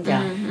is.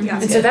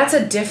 And so that's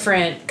a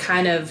different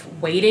kind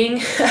of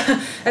waiting.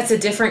 That's a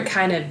different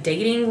kind of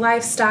dating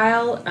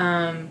lifestyle.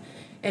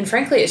 And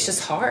frankly, it's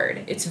just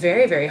hard. It's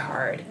very, very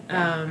hard.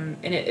 And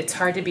it's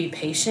hard to be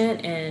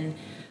patient, and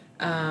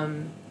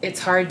it's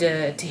hard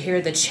to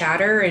hear the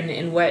chatter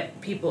and what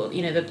people,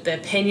 the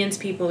opinions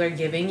people are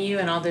giving you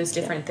and all those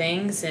different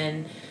things.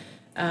 And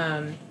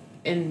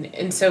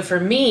so for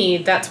me,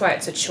 that's why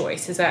it's a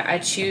choice, is that I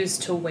choose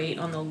to wait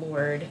on the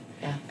Lord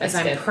as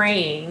I'm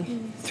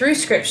praying through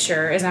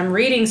Scripture, as I'm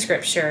reading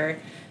Scripture.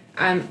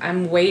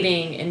 I'm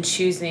waiting and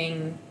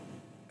choosing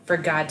for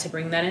God to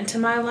bring that into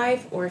my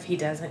life, or if he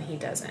doesn't, he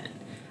doesn't.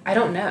 I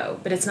don't know,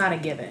 but it's not a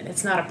given.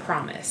 It's not a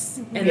promise.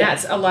 And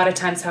that's a lot of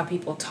times how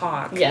people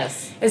talk.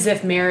 As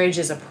if marriage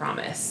is a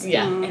promise.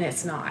 And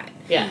it's not.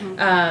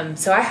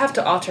 So I have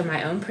to alter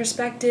my own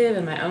perspective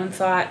and my own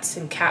thoughts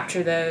and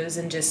capture those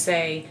and just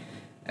say,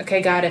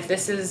 okay, God, if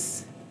this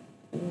is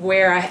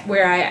where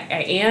I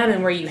am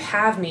and where you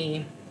have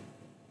me,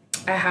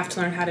 I have to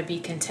learn how to be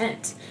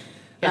content.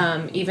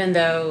 Even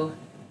though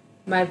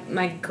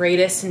my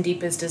greatest and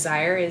deepest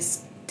desire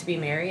is to be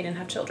married and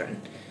have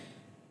children.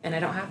 And I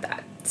don't have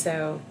that.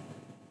 So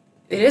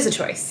it is a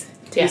choice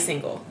to be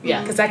single.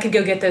 Because I could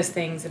go get those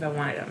things if I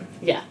wanted them.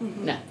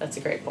 No, that's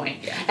a great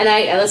point. And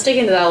let's dig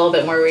into that a little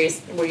bit more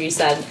where you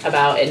said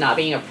about it not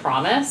being a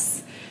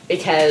promise,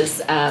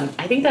 because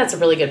I think that's a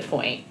really good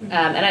point.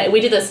 And we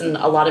do this in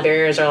a lot of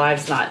areas of our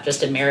lives, not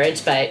just in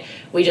marriage, but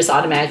we just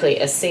automatically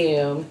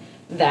assume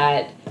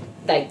that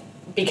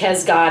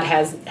because God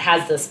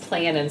has this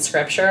plan in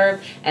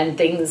Scripture and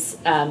things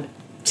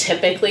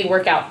typically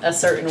work out a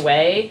certain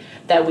way,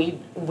 that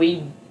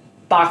we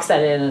box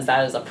that in as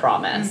that is a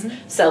promise.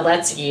 So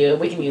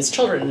we can use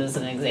children as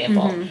an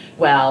example.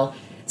 Well,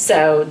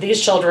 so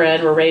these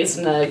children were raised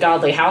in a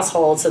godly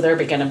household, so they're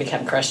going to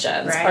become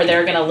Christians, or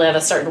they're going to live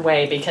a certain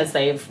way because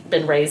they've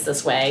been raised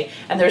this way,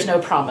 and there's no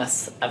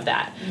promise of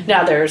that.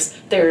 Now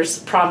there's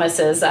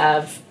promises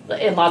of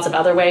in lots of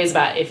other ways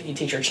about if you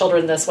teach your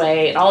children this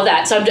way and all of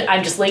that. So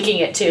I'm just linking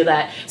it to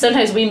that.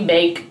 Sometimes we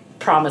make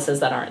promises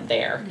that aren't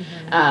there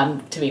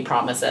to be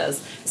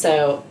promises.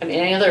 So, I mean,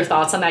 any other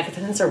thoughts on that? Because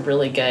I think it's a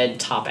really good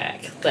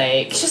topic.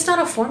 Like, it's just not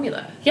a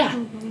formula. Yeah.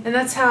 And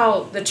that's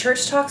how the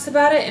church talks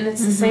about it, and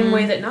it's the same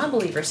way that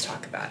non-believers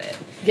talk about it.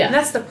 Yeah. And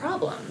that's the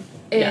problem,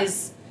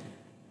 is,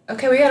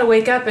 okay, we got to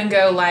wake up and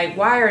go, like,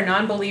 why are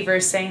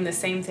non-believers saying the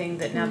same thing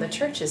that now the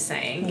church is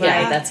saying?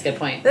 Yeah, like, that's a good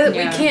point. We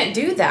can't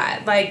do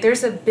that. Like,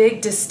 there's a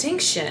big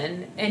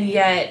distinction, and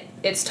yet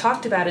it's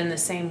talked about in the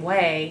same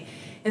way.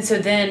 And so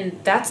then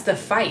that's the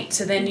fight.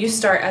 So then you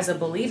start as a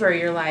believer,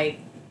 you're like,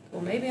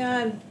 well, maybe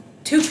I'm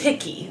too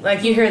picky.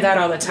 Like, you hear that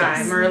all the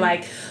time. Or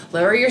like,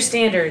 lower your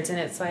standards. And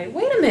it's like,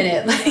 wait a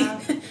minute.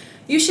 Like,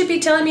 you should be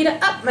telling me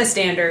to up my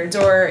standards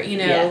or, you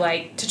know,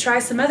 like to try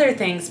some other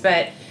things.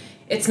 But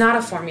it's not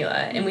a formula.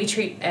 And we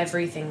treat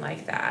everything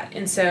like that.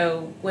 And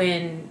so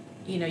when,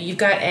 you know, you've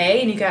got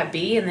A and you've got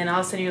B, and then all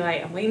of a sudden you're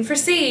like, I'm waiting for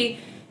C,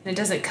 and it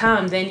doesn't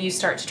come, then you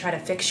start to try to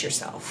fix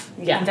yourself.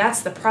 Yeah. And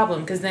that's the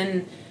problem, because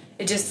then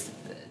it just,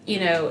 you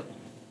know,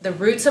 the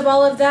roots of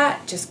all of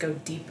that just go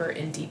deeper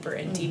and deeper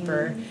and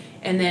deeper.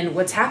 And then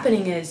what's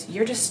happening is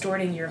you're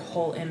distorting your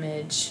whole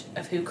image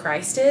of who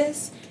Christ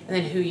is and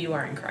then who you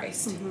are in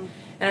Christ.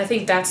 And I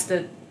think that's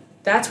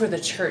where the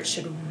church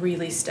should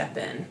really step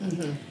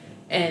in.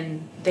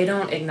 And they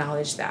don't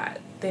acknowledge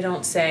that. They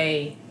don't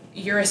say,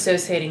 you're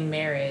associating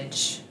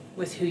marriage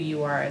with who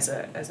you are as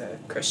a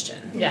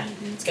Christian. Yeah,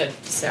 it's good.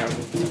 So,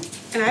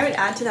 and I would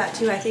add to that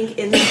too. I think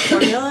in the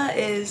formula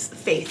is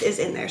faith is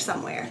in there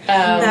somewhere.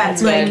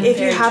 That's like good. if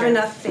you Very have true.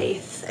 enough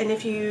faith and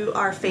if you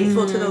are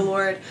faithful to the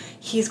Lord,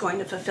 He's going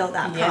to fulfill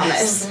that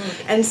promise.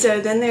 And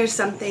so then there's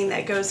something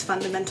that goes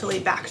fundamentally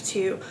back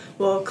to,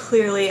 well,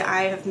 clearly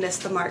I have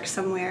missed the mark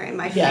somewhere in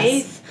my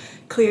faith.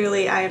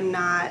 Clearly I am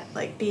not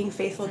like being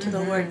faithful to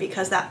the Lord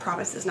because that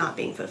promise is not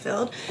being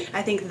fulfilled.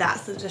 I think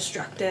that's the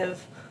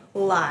destructive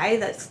lie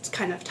that's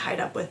kind of tied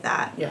up with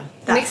that. Yeah.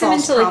 That Makes him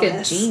false into like a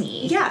promise.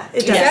 genie. Yeah,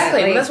 it does.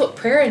 exactly. Like- Well, that's what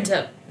prayer ends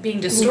up being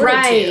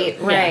distorted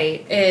to.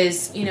 Right.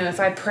 Is, you know,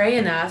 if I pray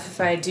enough, if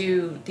I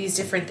do these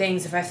different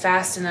things, if I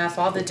fast enough,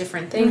 all the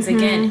different things,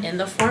 again, in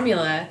the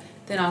formula,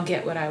 then I'll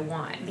get what I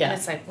want. Yeah. And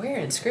it's like, where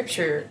in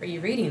Scripture are you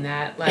reading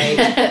that? Like,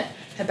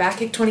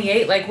 Habakkuk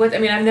 28? Like, what? I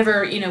mean, I've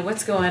never, you know,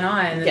 what's going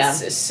on?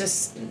 It's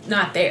just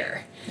not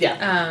there.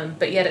 Yeah.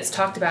 But yet it's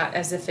talked about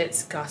as if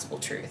it's gospel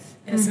truth.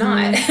 And it's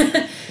not.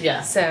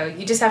 Yeah. So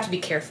you just have to be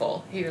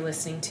careful who you're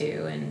listening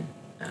to. And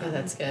Yeah,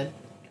 that's good.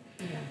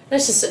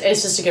 It's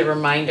just a good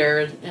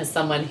reminder as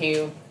someone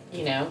who,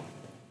 you know,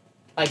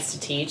 likes to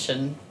teach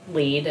and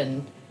lead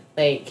and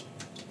like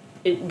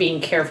being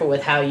careful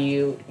with how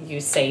you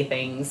say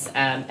things.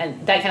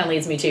 And that kind of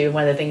leads me to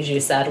one of the things you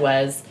said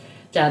was,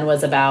 Jen,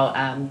 was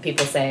about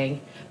people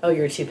saying, oh,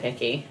 you're too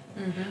picky.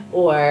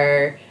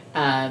 Or,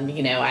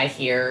 you know, I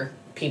hear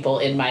people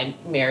in my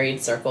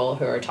married circle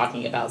who are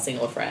talking about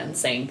single friends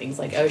saying things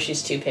like, oh,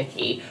 she's too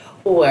picky.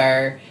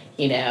 Or,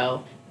 you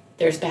know,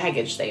 there's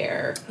baggage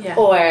there. Yeah.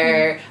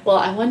 Or, well,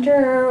 I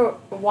wonder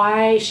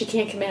why she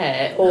can't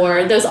commit.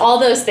 Or there's all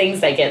those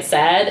things that get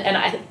said. And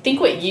I think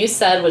what you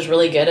said was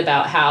really good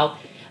about how,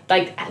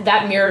 like,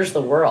 that mirrors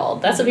the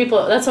world. That's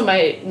what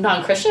my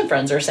non-Christian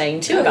friends are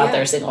saying too about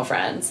their single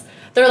friends.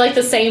 They're like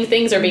the same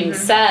things are being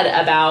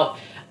said about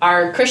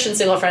our Christian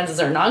single friends as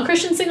our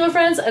non-Christian single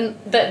friends, and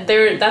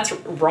that's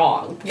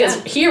wrong.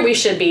 Because here we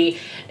should be,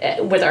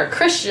 with our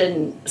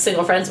Christian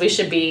single friends, we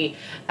should be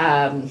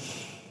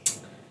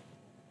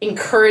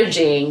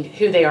encouraging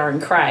who they are in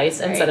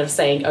Christ instead of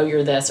saying, oh,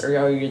 you're this or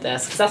oh, you're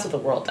this, because that's what the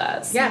world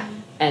does. Yeah.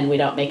 And we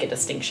don't make a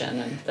distinction,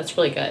 and that's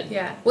really good.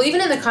 Yeah. Well,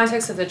 even in the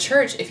context of the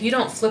church, if you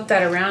don't flip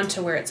that around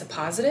to where it's a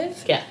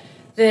positive,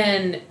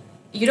 then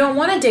you don't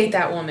want to date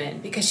that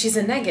woman because she's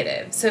a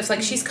negative. So it's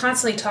like she's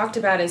constantly talked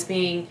about as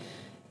being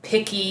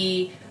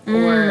picky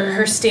or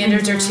her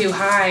standards are too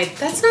high.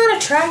 That's not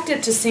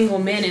attractive to single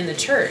men in the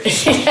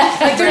church.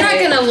 Like, they're not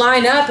going to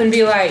line up and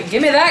be like,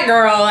 give me that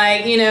girl,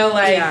 like, you know,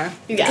 like,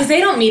 because they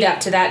don't meet up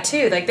to that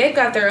too. Like, they've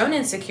got their own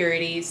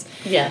insecurities.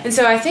 Yeah. And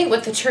so I think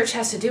what the church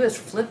has to do is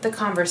flip the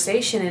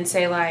conversation and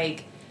say,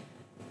 like,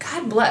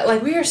 God bless,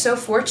 like, we are so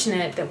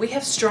fortunate that we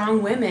have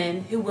strong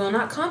women who will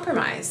not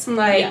compromise.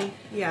 Like,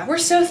 we're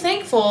so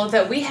thankful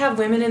that we have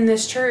women in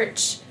this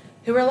church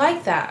who are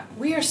like that.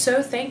 We are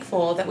so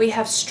thankful that we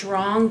have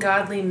strong,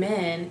 godly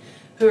men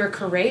who are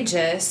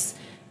courageous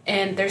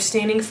and they're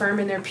standing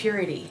firm in their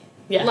purity.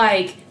 Yeah.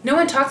 Like, no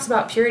one talks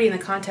about purity in the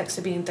context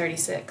of being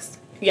 36.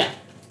 Yeah.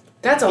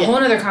 That's a whole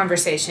other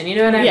conversation, you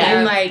know what I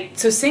mean? Like,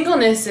 so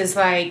singleness is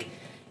like,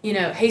 you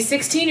know, hey,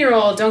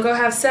 16-year-old, don't go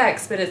have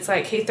sex, but it's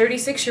like, hey,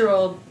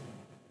 36-year-old,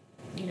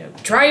 you know,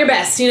 try your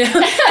best, you know?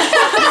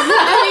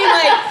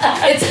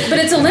 I mean,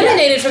 like, it's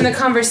eliminated from the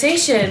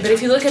conversation, but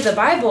if you look at the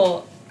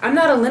Bible, I'm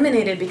not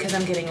eliminated because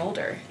I'm getting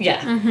older.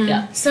 Yeah.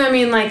 Yeah. So, I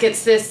mean, like,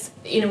 it's this,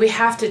 you know, we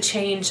have to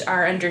change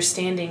our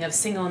understanding of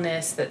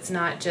singleness that's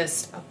not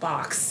just a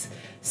box,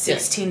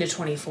 16 to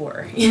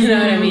 24. You know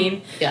what I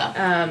mean? Yeah.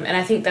 And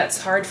I think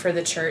that's hard for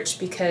the church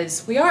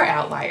because we are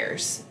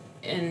outliers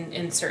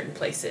in certain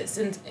places.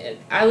 And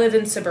I live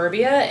in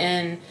suburbia,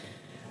 and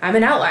I'm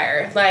an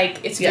outlier.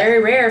 Like, it's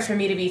very rare for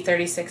me to be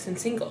 36 and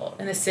single.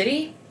 In the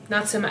city,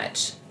 not so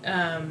much.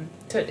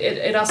 So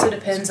it also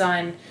depends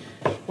on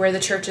where the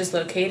church is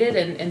located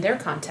and their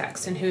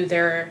context and who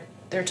they're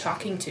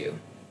talking to.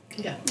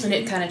 Yeah. And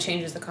it kind of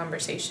changes the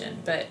conversation.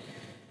 But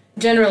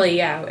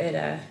generally,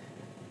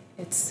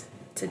 it's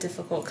a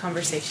difficult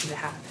conversation to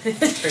have.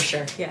 For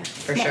sure. Yeah.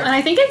 For sure. And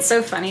I think it's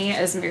so funny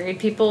as married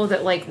people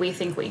that, like, we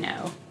think we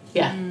know.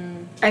 Yeah.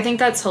 I think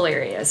that's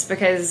hilarious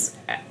because,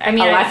 I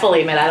mean... I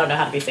fully admit I don't know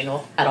how to be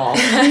single at all.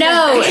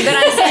 No, but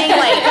I'm saying,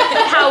 like,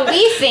 how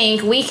we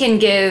think we can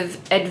give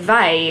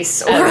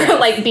advice or,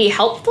 like, be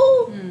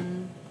helpful.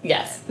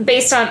 Yes.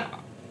 Based on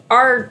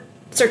our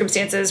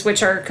circumstances,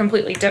 which are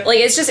completely different. Like,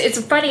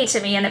 it's funny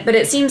to me, but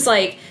it seems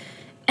like...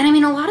 And, I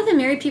mean, a lot of the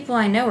married people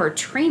I know are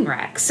train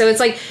wrecks. So it's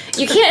like,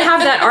 you can't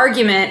have that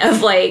argument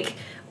of, like...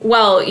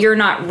 well, you're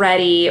not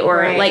ready,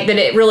 or like that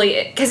it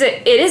really, because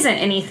it isn't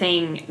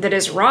anything that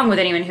is wrong with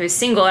anyone who is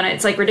single, and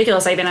it's like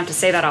ridiculous I even have to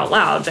say that out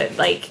loud, but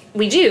like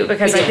we do,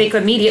 because I think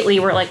immediately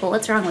we're like, well,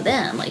 what's wrong with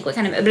them? Like, what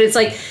kind of, but it's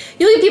like,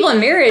 you look at people in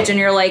marriage and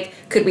you're like,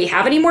 could we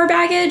have any more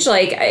baggage?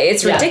 Like,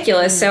 it's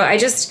ridiculous. So I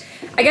guess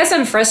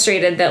I'm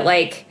frustrated that,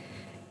 like,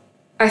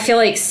 I feel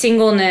like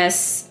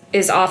singleness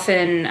is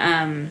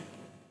often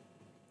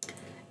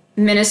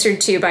ministered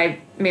to by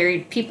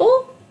married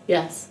people.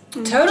 Yes.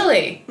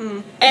 Totally.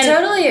 And it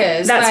totally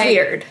is. That's like,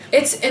 weird.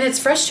 It's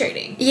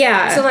frustrating.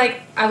 Yeah. So,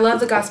 like, I love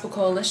the Gospel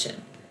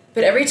Coalition,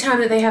 but every time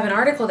that they have an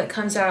article that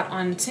comes out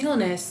on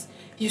singleness,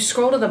 you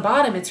scroll to the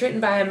bottom, it's written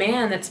by a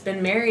man that's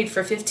been married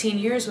for 15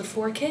 years with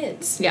 4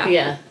 kids. Yeah.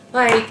 Yeah.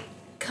 Like,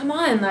 come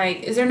on,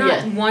 like, is there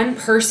not one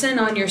person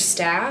on your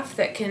staff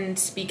that can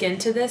speak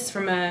into this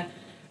from a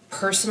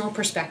personal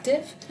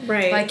perspective?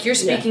 Right. Like, you're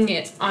speaking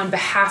it on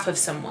behalf of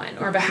someone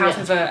or behalf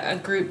of a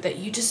group that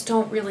you just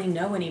don't really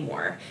know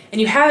anymore,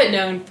 and you haven't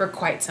known for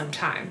quite some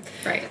time.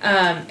 Right.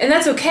 And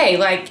that's okay.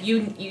 Like,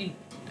 you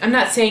I'm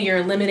not saying you're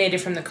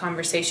eliminated from the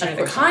conversation or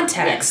the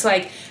context.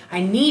 Like,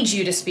 I need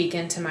you to speak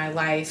into my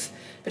life,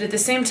 but at the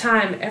same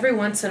time, every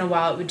once in a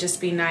while, it would just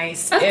be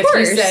nice if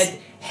you said,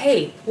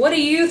 hey, what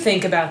do you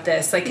think about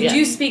this? Like, could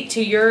you speak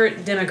to your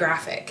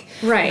demographic?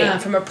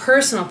 Right. From a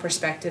personal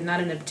perspective, not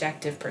an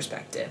objective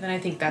perspective. And I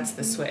think that's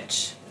the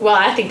switch. Well,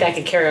 I think that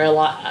could carry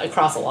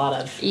across a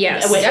lot of...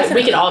 Yes,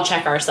 we could all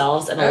check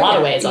ourselves in a lot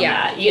of ways on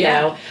that, you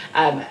know?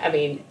 I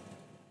mean,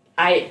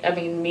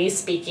 me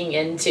speaking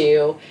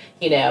into,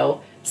 you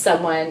know,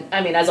 someone,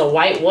 I mean, as a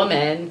white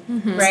woman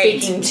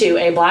speaking to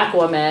a black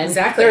woman,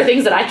 there are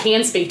things that I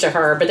can speak to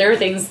her, but there are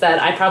things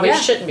that I probably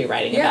shouldn't be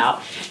writing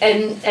about.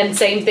 And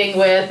same thing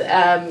with,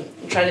 I'm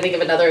trying to think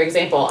of another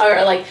example,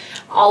 or like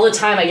all the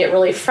time I get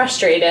really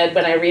frustrated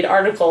when I read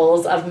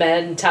articles of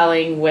men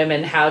telling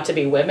women how to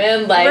be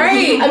women. Like,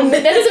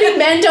 that doesn't mean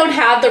men don't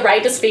have the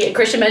right to speak,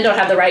 Christian men don't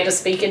have the right to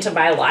speak into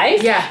my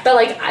life. Yeah. But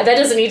like, that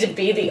doesn't need to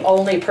be the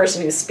only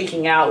person who's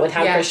speaking out with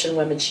how Christian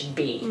women should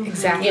be.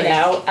 Exactly. You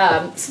know?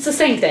 So it's the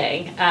same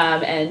thing.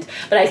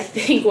 But I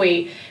think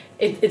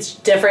it's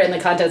different in the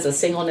context of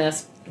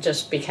singleness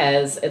just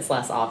because it's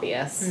less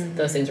obvious.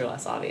 Those things are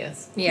less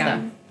obvious.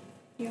 Yeah.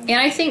 So. And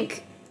I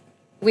think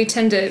we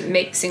tend to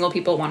make single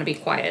people want to be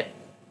quiet.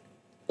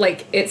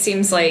 Like, it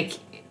seems like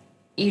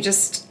you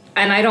just,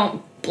 and I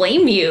don't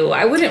blame you.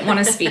 I wouldn't want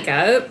to speak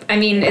up. I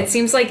mean, it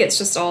seems like it's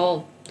just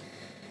all,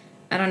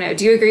 I don't know.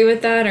 Do you agree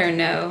with that or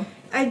no?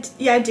 I do.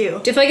 Do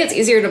you feel like it's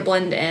easier to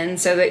blend in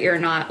so that you're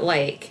not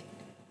like,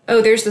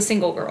 oh, there's the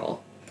single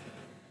girl?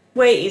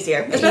 Way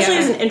easier, especially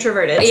as an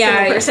introverted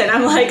single person.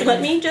 I'm like,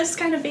 let me just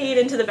kind of fade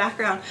into the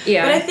background.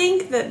 Yeah. But I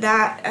think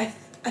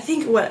I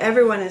think what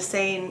everyone is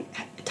saying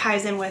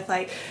ties in with,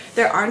 like,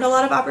 there aren't a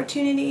lot of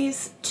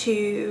opportunities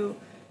to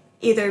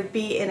either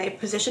be in a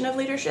position of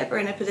leadership or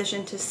in a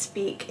position to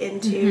speak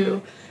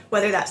into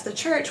whether that's the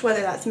church,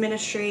 whether that's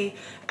ministry,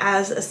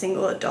 as a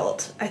single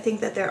adult. I think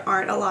that there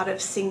aren't a lot of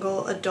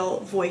single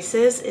adult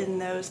voices in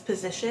those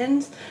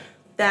positions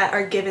that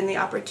are given the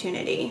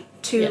opportunity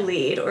to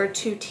lead or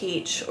to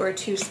teach or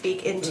to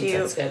speak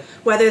into,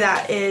 whether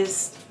that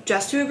is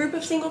just to a group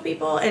of single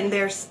people and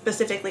they're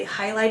specifically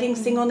highlighting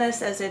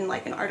singleness as in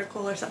like an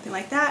article or something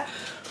like that,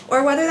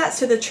 or whether that's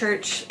to the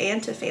church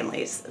and to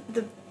families.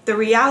 The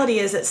reality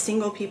is that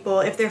single people,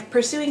 if they're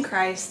pursuing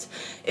Christ,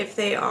 if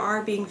they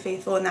are being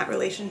faithful in that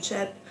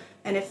relationship,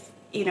 and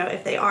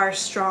if they are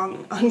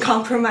strong,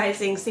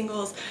 uncompromising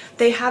singles,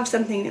 they have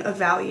something of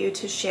value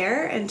to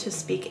share and to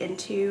speak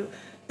into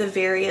the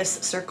various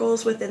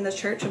circles within the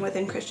church and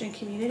within Christian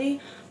community,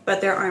 but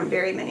there aren't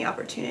very many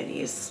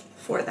opportunities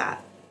for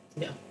that.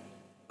 Yeah.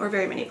 Or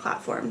very many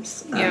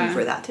platforms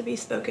for that to be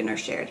spoken or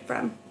shared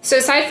from. So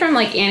aside from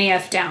like Annie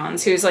F.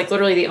 Downs, who's like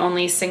literally the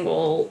only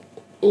single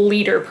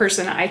leader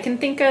person I can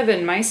think of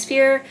in my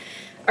sphere,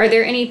 are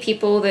there any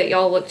people that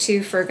y'all look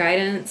to for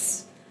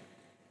guidance,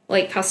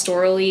 like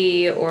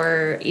pastorally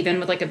or even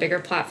with like a bigger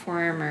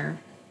platform or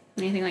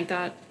anything like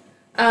that?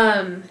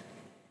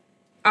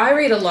 I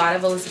read a lot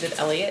of Elizabeth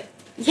Elliot.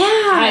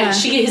 Yeah.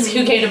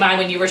 Who came to mind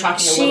when you were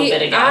talking a little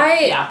bit ago.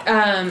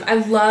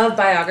 I love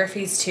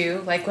biographies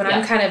too. Like when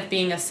I'm kind of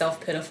being a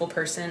self-pitiful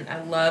person,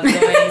 I love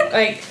going,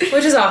 like,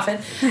 which is often,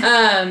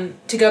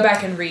 to go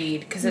back and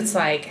read, because it's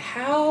like,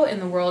 how in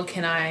the world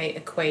can I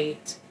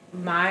equate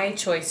my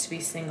choice to be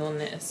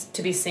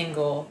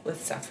single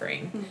with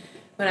suffering?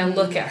 When I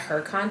look at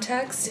her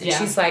context, and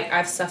she's like,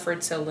 I've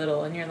suffered so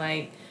little, and you're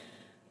like,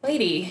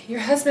 lady,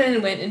 your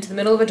husband went into the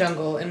middle of a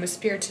jungle and was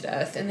speared to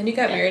death, and then you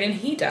got married and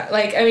he died.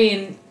 Like, I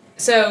mean,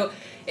 so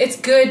it's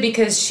good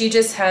because she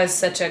just has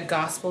such a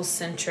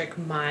gospel-centric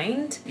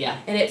mind. Yeah.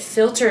 And it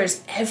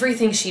filters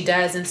everything she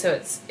does, and so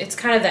it's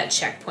kind of that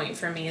checkpoint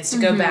for me, is to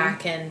go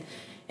back and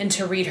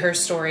to read her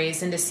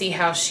stories and to see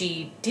how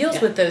she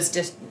deals with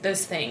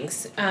those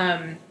things.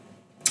 And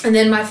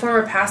then my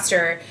former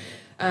pastor,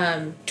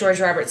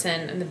 George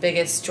Robertson, I'm the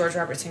biggest George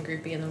Robertson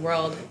groupie in the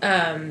world.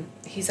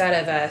 He's out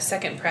of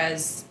Second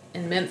Pres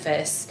in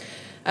Memphis.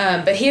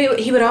 But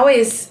he would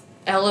always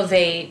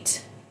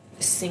elevate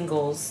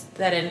singles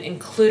that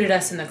included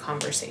us in the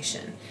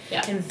conversation.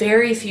 Yeah. And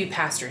very few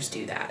pastors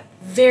do that.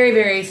 Very,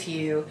 very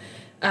few.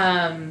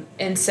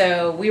 And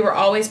so we were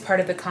always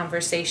part of the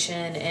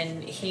conversation,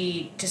 and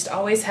he just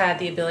always had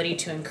the ability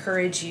to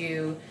encourage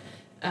you.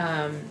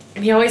 And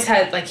he always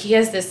had, like, he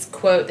has this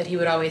quote that he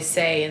would always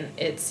say, and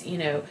it's,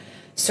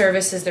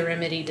 service is the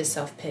remedy to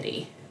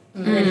self-pity.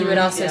 And then he would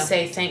also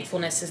say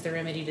thankfulness is the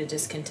remedy to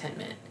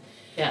discontentment.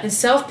 Yeah. And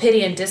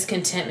self-pity and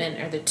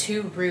discontentment are the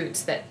two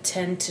roots that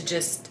tend to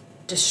just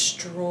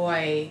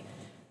destroy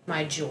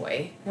my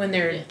joy. When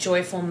there are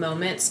joyful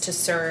moments to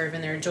serve,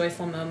 and there are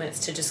joyful moments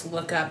to just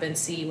look up and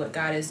see what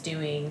God is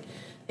doing,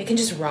 they can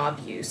just rob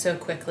you so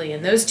quickly.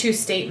 And those two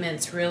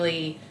statements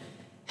really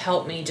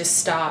help me just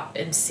stop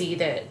and see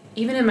that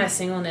even in my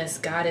singleness,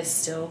 God is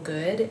still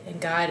good,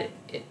 and God,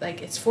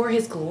 it's for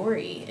His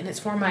glory, and it's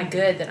for my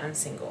good that I'm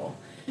single.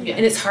 Yeah.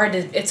 And it's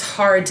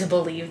hard to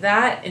believe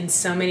that in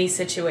so many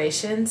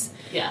situations.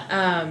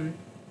 Yeah.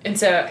 And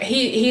so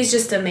he's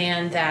just a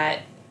man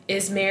that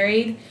is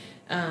married,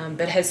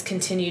 but has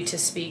continued to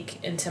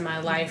speak into my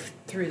life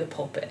through the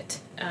pulpit.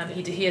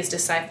 He has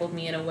discipled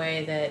me in a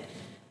way that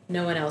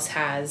no one else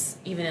has,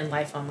 even in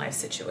life-on-life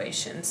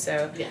situations.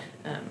 So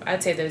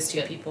I'd say those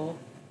two people,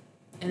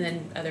 and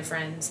then other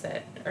friends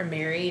that are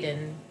married,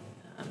 and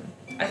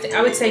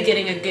I would say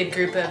getting a good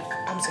group of,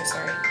 I'm so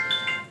sorry,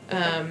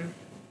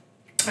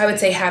 I would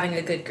say having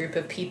a good group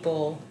of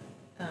people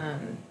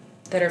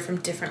that are from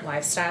different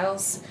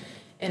lifestyles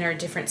and are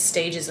different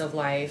stages of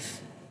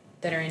life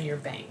that are in your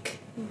bank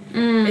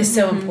is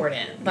so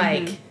important.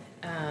 Like,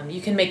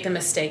 you can make the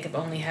mistake of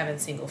only having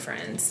single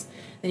friends.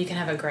 Then you can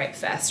have a gripe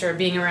fest, or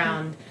being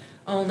around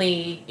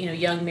only,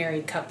 young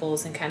married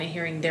couples and kind of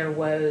hearing their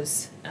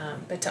woes.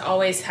 But to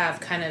always have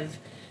kind of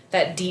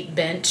that deep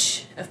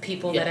bench of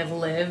people that have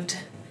lived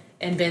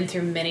and been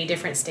through many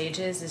different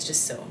stages is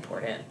just so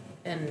important.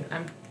 And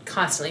I'm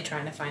constantly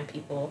trying to find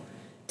people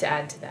to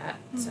add to that.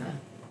 So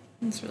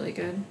that's really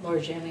good. Laura,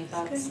 do you have any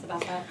thoughts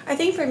about that? I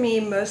think for me,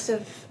 most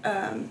of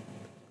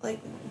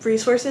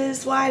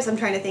resources wise, I'm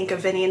trying to think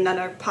of any, and none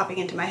are popping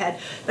into my head,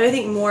 but I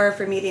think more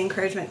for me the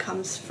encouragement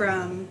comes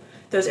from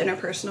those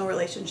interpersonal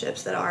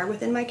relationships that are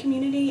within my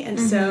community. And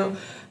so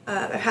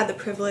I've had the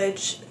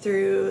privilege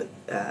through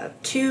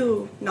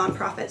 2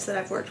 nonprofits that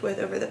I've worked with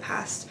over the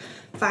past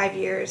 5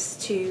 years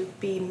to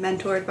be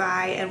mentored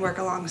by and work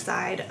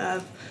alongside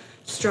of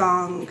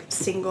strong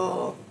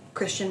single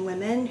Christian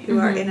women who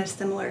are in a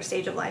similar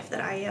stage of life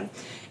that I am.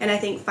 And I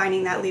think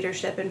finding that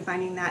leadership and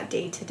finding that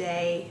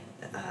day-to-day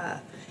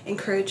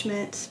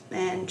encouragement,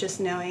 and just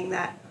knowing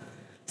that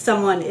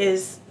someone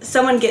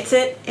gets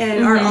it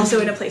and are also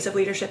in a place of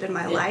leadership in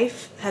my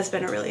life has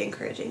been a really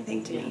encouraging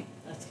thing to me.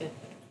 That's good.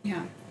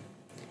 Yeah.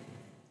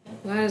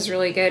 Well, that is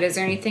really good. Is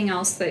there anything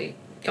else that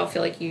y'all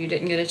feel like you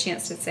didn't get a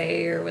chance to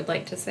say or would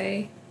like to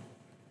say?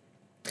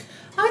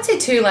 I would say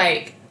too,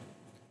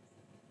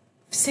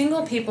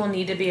 single people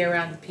need to be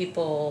around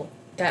people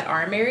that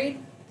are married.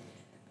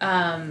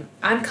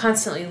 I'm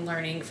constantly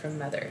learning from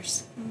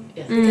mothers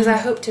because I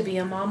hope to be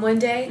a mom one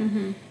day.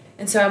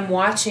 And so I'm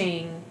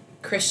watching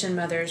Christian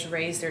mothers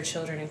raise their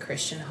children in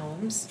Christian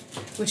homes,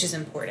 which is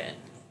important.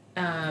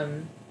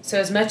 So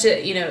as much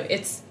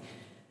as,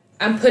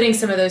 I'm putting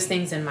some of those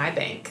things in my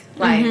bank.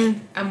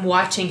 I'm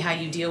watching how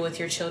you deal with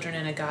your children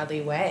in a godly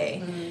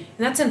way. And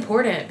that's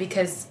important,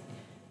 because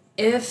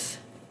if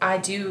I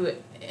do,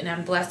 and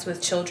I'm blessed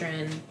with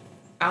children,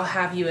 I'll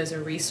have you as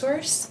a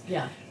resource.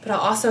 Yeah. But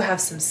I'll also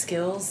have some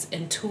skills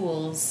and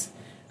tools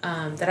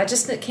that I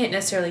just can't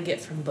necessarily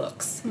get from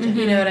books.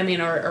 You know what I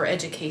mean? Or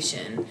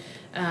education.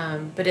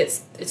 But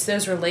it's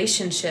those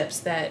relationships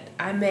that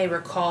I may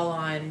recall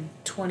on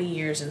 20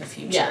 years in the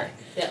future.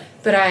 Yeah.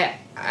 But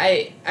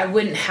I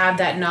wouldn't have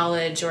that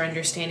knowledge or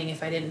understanding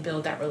if I didn't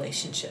build that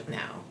relationship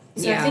now.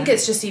 So I think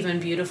it's just even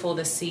beautiful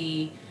to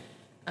see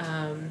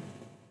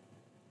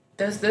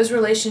those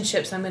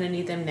relationships. I'm going to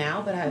need them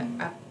now, but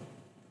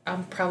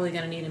I'm probably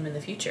going to need them in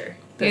the future.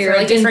 But you're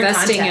like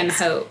investing in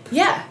hope.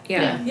 Yeah.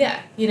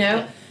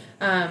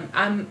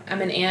 I'm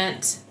an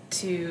aunt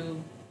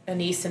to a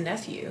niece and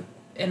nephew.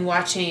 and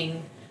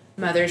watching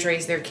mothers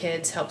raise their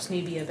kids helps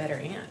me be a better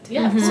aunt.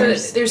 Yeah, of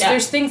course. So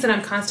there's things that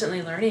I'm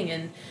constantly learning,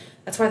 and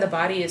that's why the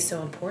body is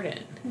so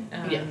important.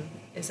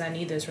 Is I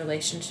need those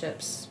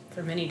relationships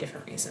for many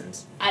different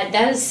reasons.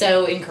 That is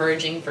so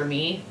encouraging for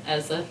me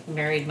as a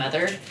married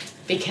mother,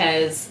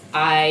 because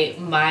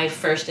my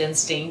first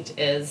instinct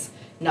is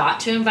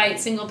not to invite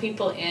single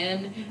people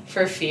in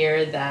for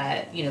fear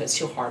that, it's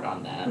too hard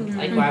on them.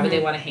 Like, why would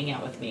they want to hang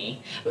out with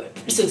me?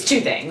 So it's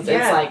two things. Yeah.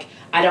 It's like,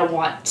 I don't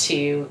want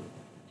to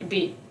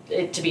be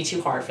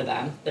too hard for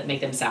them, that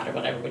make them sad or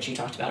whatever, which you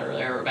talked about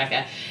earlier,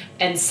 Rebecca.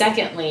 And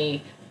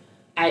secondly,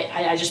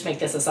 I just make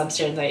this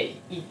assumption that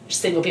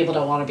single people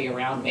don't want to be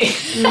around me.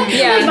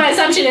 Like my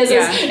assumption is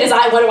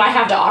what do I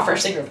have to offer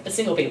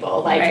single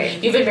people?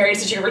 Like, you've been married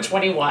since you were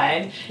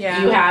 21.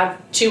 Yeah. You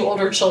have 2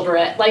 older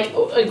children. Like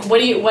what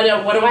do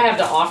I have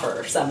to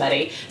offer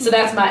somebody? So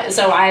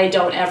so I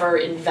don't ever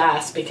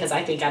invest because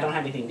I think I don't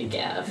have anything to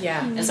give.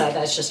 Yeah. And so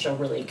that's just a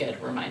really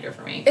good reminder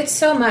for me. It's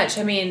so much.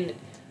 I mean,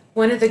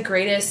 one of the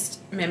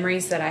greatest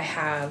memories that I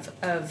have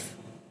of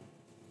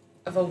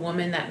a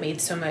woman that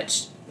made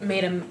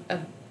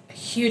a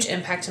huge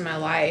impact in my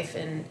life,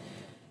 and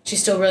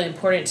she's still really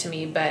important to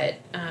me, but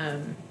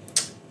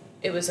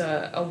it was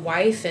a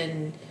wife,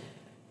 and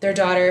their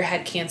daughter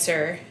had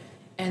cancer,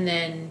 and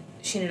then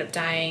she ended up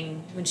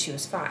dying when she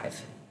was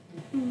 5.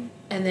 Mm-hmm.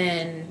 And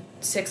then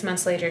 6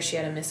 months later she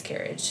had a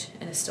miscarriage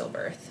and a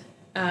stillbirth,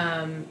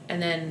 and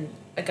then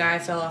a guy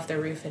fell off the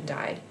roof and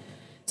died.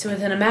 So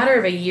within a matter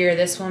of a year,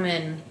 this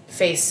woman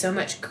faced so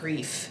much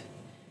grief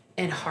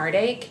and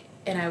heartache,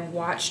 and I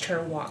watched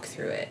her walk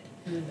through it.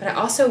 Mm-hmm. But I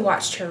also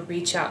watched her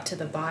reach out to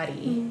the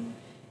body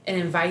and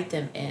invite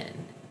them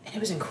in. And it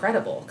was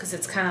incredible, because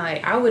it's kind of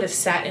like I would have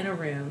sat in a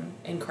room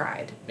and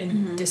cried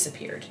and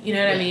disappeared. You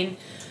know what I mean?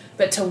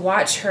 But to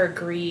watch her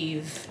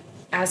grieve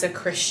as a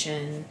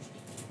Christian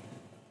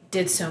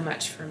did so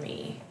much for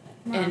me.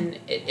 Wow. And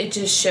it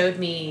just showed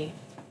me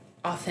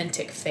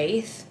authentic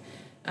faith.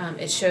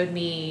 It showed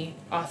me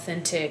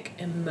authentic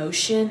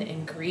emotion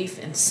and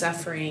grief and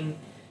suffering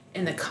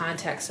in the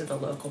context of the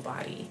local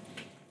body.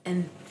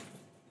 And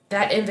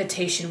that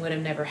invitation would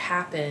have never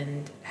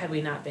happened had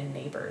we not been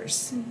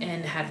neighbors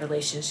and had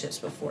relationships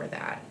before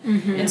that.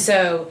 Mm-hmm. And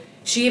so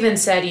she even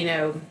said,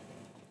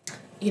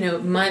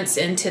 months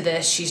into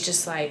this, she's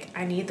just like,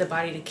 I need the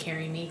body to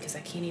carry me because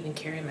I can't even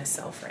carry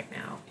myself right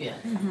now. Yeah.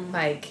 Mm-hmm.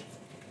 Like,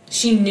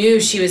 she knew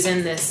she was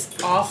in this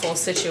awful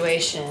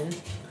situation,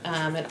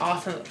 an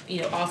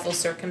awful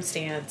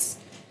circumstance,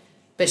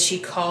 but she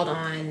called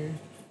on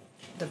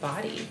the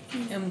body.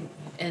 Mm-hmm.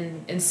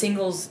 And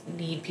singles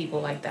need people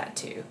like that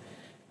too.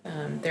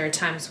 There are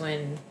times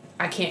when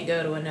I can't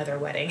go to another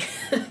wedding.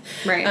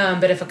 Right.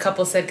 But if a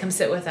couple said, come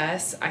sit with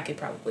us, I could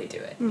probably do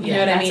it. You know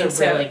what I mean? That's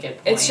a really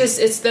good point.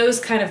 It's those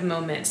kind of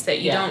moments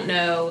that you don't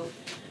know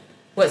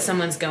what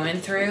someone's going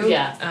through.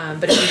 Yeah.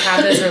 But if you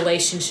have those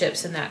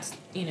relationships and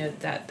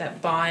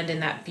that bond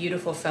and that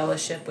beautiful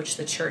fellowship which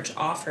the church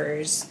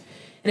offers,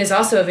 and is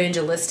also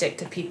evangelistic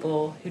to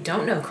people who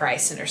don't know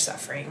Christ and are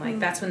suffering, like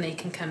that's when they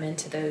can come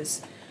into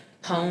those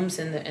homes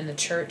in the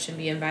church and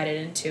be invited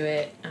into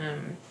it.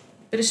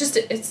 But it's just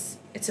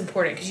it's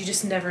important, because you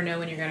just never know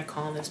when you're going to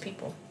call on those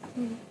people.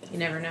 Mm. You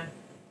never know.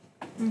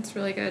 That's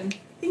really good.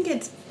 I think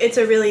it's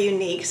a really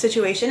unique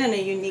situation and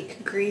a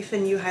unique grief,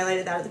 and you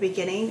highlighted that at the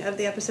beginning of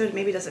the episode. It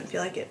maybe doesn't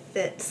feel like it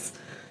fits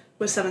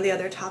with some of the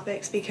other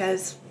topics,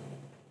 because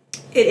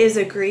it is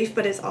a grief,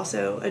 but it's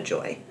also a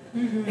joy.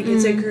 Mm-hmm. Like,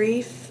 it's a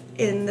grief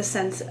in the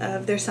sense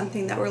of there's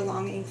something that we're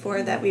longing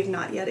for that we've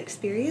not yet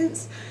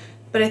experienced.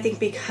 But I think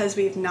because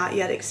we've not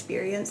yet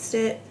experienced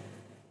it,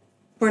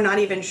 we're not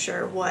even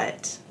sure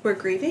what we're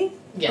grieving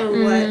or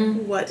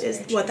what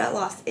that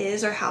loss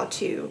is, or how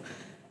to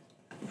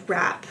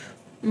wrap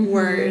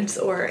words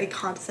or a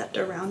concept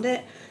around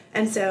it.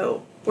 And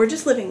so we're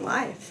just living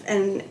life,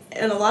 and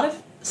in a lot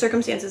of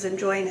circumstances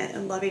enjoying it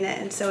and loving it.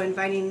 And so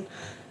inviting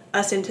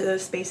us into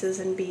those spaces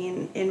and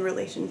being in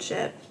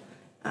relationship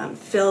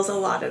fills a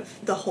lot of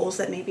the holes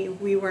that maybe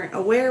we weren't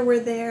aware were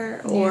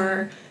there,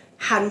 or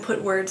hadn't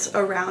put words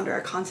around or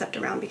a concept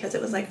around, because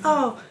it was like,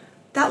 oh,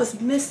 that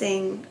was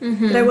missing,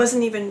 but I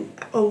wasn't even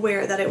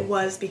aware that it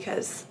was,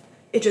 because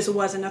it just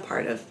wasn't a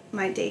part of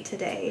my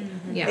day-to-day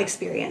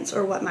experience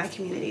or what my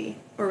community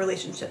or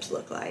relationships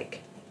look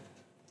like.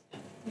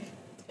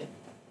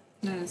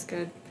 That is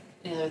good.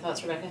 Any other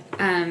thoughts,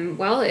 Rebecca?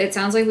 Well, it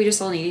sounds like we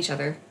just all need each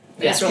other.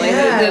 That's really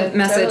the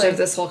message of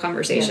this whole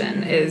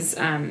conversation is,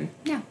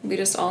 we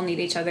just all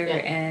need each other,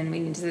 and we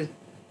need to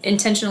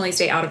intentionally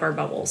stay out of our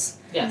bubbles.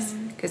 Yes.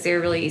 Because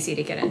they're really easy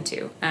to get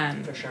into.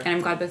 For sure. And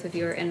I'm glad both of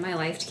you are in my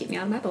life to keep me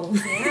out of my bubble.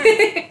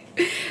 Yeah.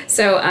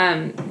 So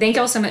thank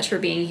y'all so much for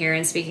being here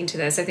and speaking to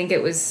this. I think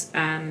it was,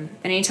 and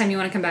anytime you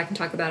want to come back and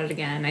talk about it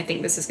again, I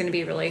think this is going to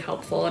be really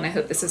helpful, and I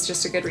hope this is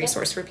just a good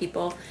resource for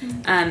people.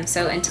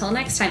 So until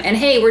next time. And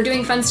hey, we're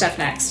doing fun stuff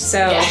next. So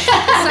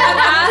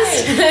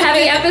last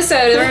heavy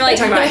episode, we're going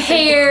to talk about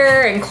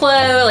hair and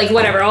clothes,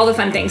 whatever, all the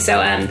fun things. So,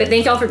 but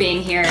thank y'all for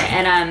being here.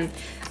 And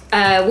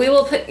We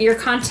will put your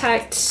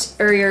contact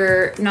or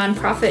your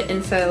nonprofit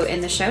info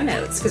in the show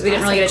notes because we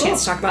didn't really get a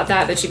chance to talk about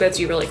that, but you both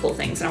do really cool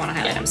things and I want to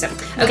highlight them. So,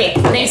 okay,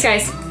 thanks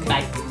guys.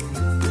 Bye.